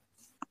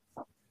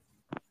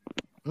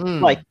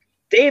 Like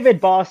David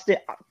Boston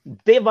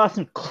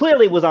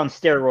clearly was on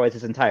steroids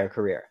his entire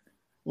career.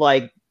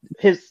 Like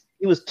he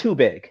was too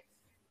big.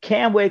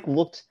 Cam Wake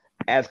looked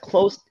as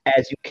close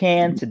as you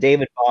can to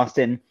David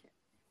Boston,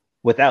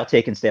 without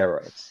taking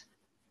steroids.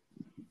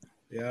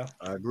 Yeah,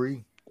 I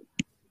agree.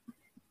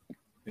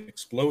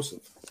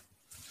 Explosive.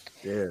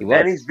 Yeah,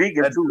 and he's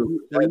vegan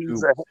too. He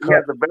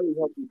has a very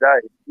healthy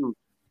diet too.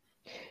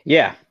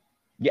 Yeah.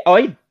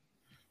 Oh,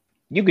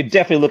 you could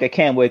definitely look at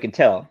Cam Wake and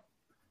tell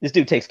this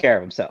dude takes care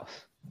of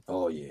himself.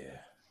 Oh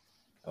yeah.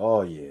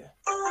 Oh yeah.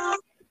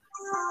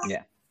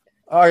 Yeah.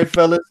 All right,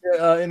 fellas.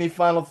 Any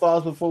final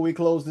thoughts before we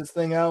close this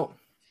thing out?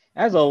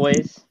 As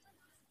always,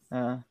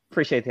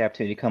 appreciate the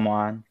opportunity to come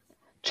on,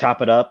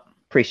 chop it up.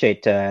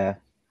 Appreciate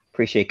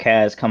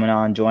Kaz coming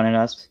on, joining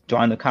us,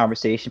 joining the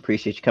conversation.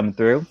 Appreciate you coming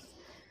through.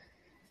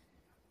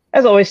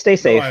 As always, stay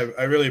safe. No,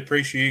 I really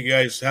appreciate you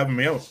guys having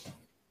me out.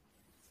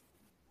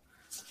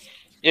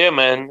 Yeah,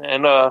 man,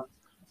 and I'm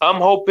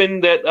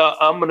hoping that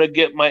I'm gonna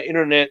get my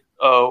internet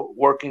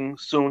working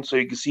soon, so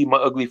you can see my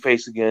ugly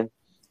face again.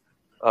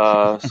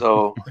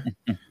 So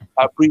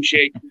I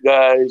appreciate you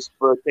guys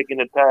for taking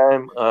the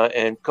time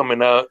and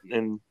coming out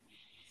and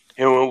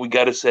hearing what we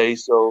got to say.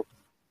 So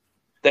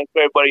thanks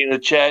for everybody in the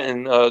chat,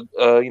 and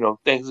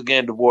thanks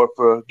again, DeVore,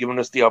 for giving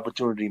us the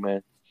opportunity,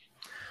 man.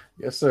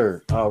 Yes,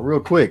 sir.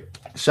 Real quick,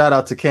 shout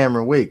out to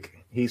Cameron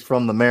Wake. He's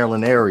from the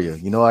Maryland area.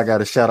 You know, I got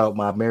to shout out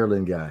my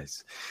Maryland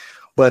guys.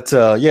 But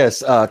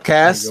yes,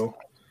 Cass,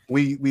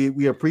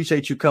 we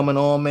appreciate you coming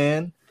on,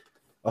 man.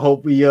 I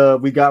hope we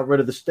got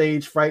rid of the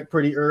stage fright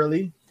pretty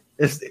early.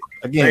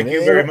 Thank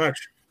you very much.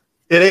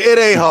 It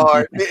ain't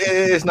hard.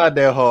 It's not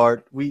that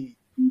hard.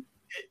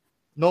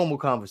 Normal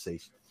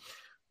conversation.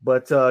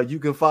 But you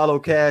can follow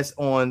Cass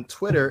on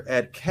Twitter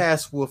at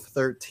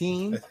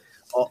CassWolf13.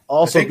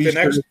 Also, be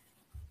sure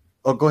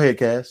Oh, go ahead,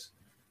 Cass.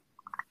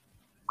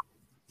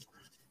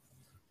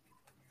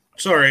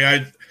 Sorry,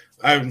 I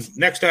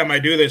next time I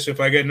do this, if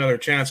I get another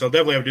chance, I'll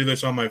definitely have to do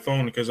this on my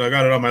phone because I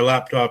got it on my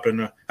laptop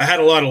and I had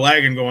a lot of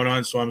lagging going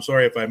on. So I'm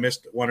sorry if I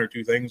missed one or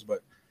two things, but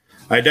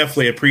I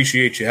definitely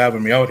appreciate you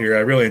having me out here. I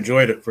really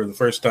enjoyed it for the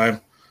first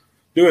time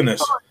doing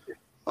this.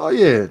 Oh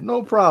yeah,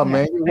 no problem,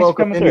 man. You're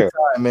welcome anytime,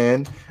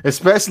 man.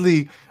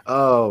 Especially,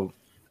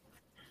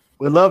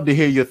 we'd love to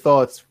hear your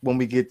thoughts when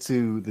we get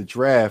to the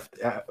draft.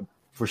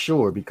 For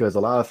sure, because a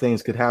lot of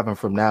things could happen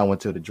from now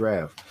until the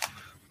draft.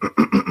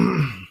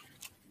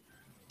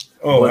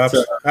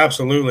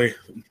 Absolutely.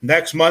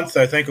 Next month,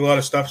 I think a lot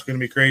of stuff's going to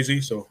be crazy.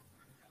 So,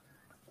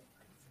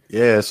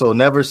 yeah. So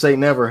never say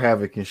never,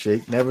 Havoc and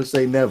Shake. Never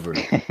say never.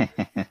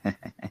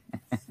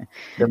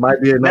 There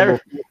might be a number.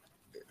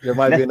 There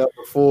might be a number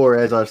 4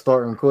 as our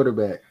starting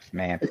quarterback.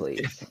 Man,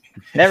 please.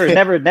 Never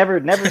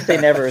say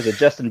never is a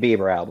Justin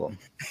Bieber album.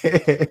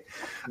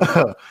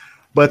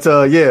 But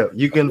yeah,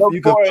 you can.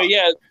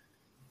 Yeah.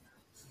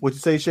 What'd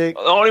you say, Shake?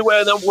 The only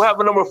way we'll have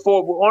a number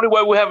 4. The only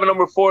way we have a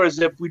number 4 is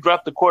if we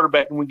draft the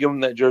quarterback and we give him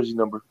that jersey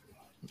number.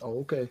 Oh,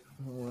 okay.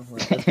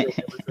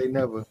 Say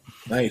never.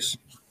 Nice.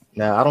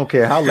 Now I don't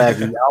care how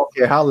laggy. I don't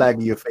care how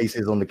laggy your face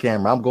is on the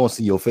camera. I'm going to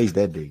see your face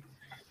that day.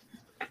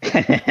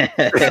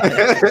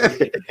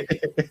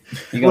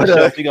 You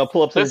gonna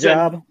pull up to the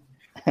job?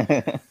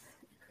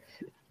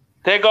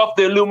 Take off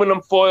the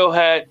aluminum foil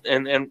hat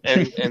and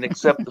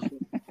accept the.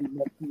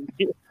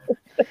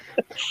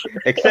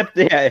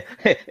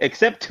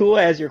 Except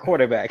Tua as your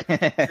quarterback.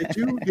 Did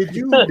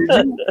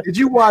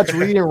you watch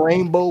Reading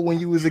Rainbow when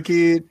you was a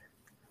kid?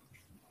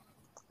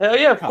 Hell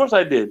yeah, of course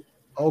I did.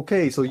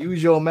 Okay, so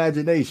use your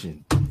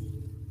imagination.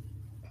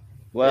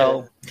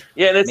 Well,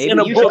 yeah, and it's maybe in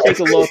a you book. Should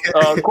take a look.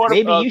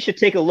 Maybe you should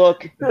take a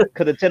look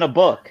because it's in a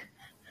book.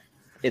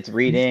 It's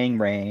Reading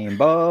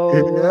Rainbow.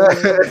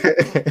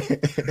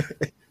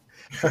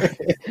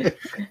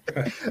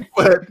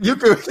 But you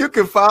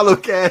can follow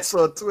Cass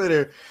on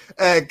Twitter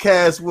at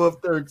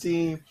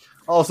CassWolf13.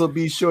 Also,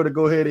 be sure to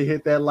go ahead and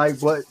hit that like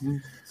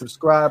button,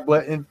 subscribe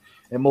button,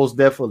 and most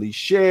definitely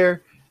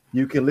share.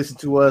 You can listen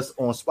to us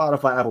on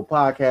Spotify, Apple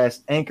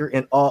Podcasts, Anchor,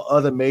 and all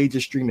other major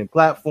streaming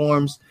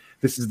platforms.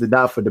 This is the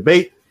Not for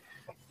Debate.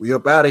 We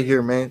up out of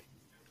here, man.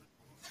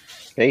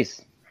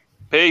 Peace.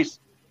 Peace.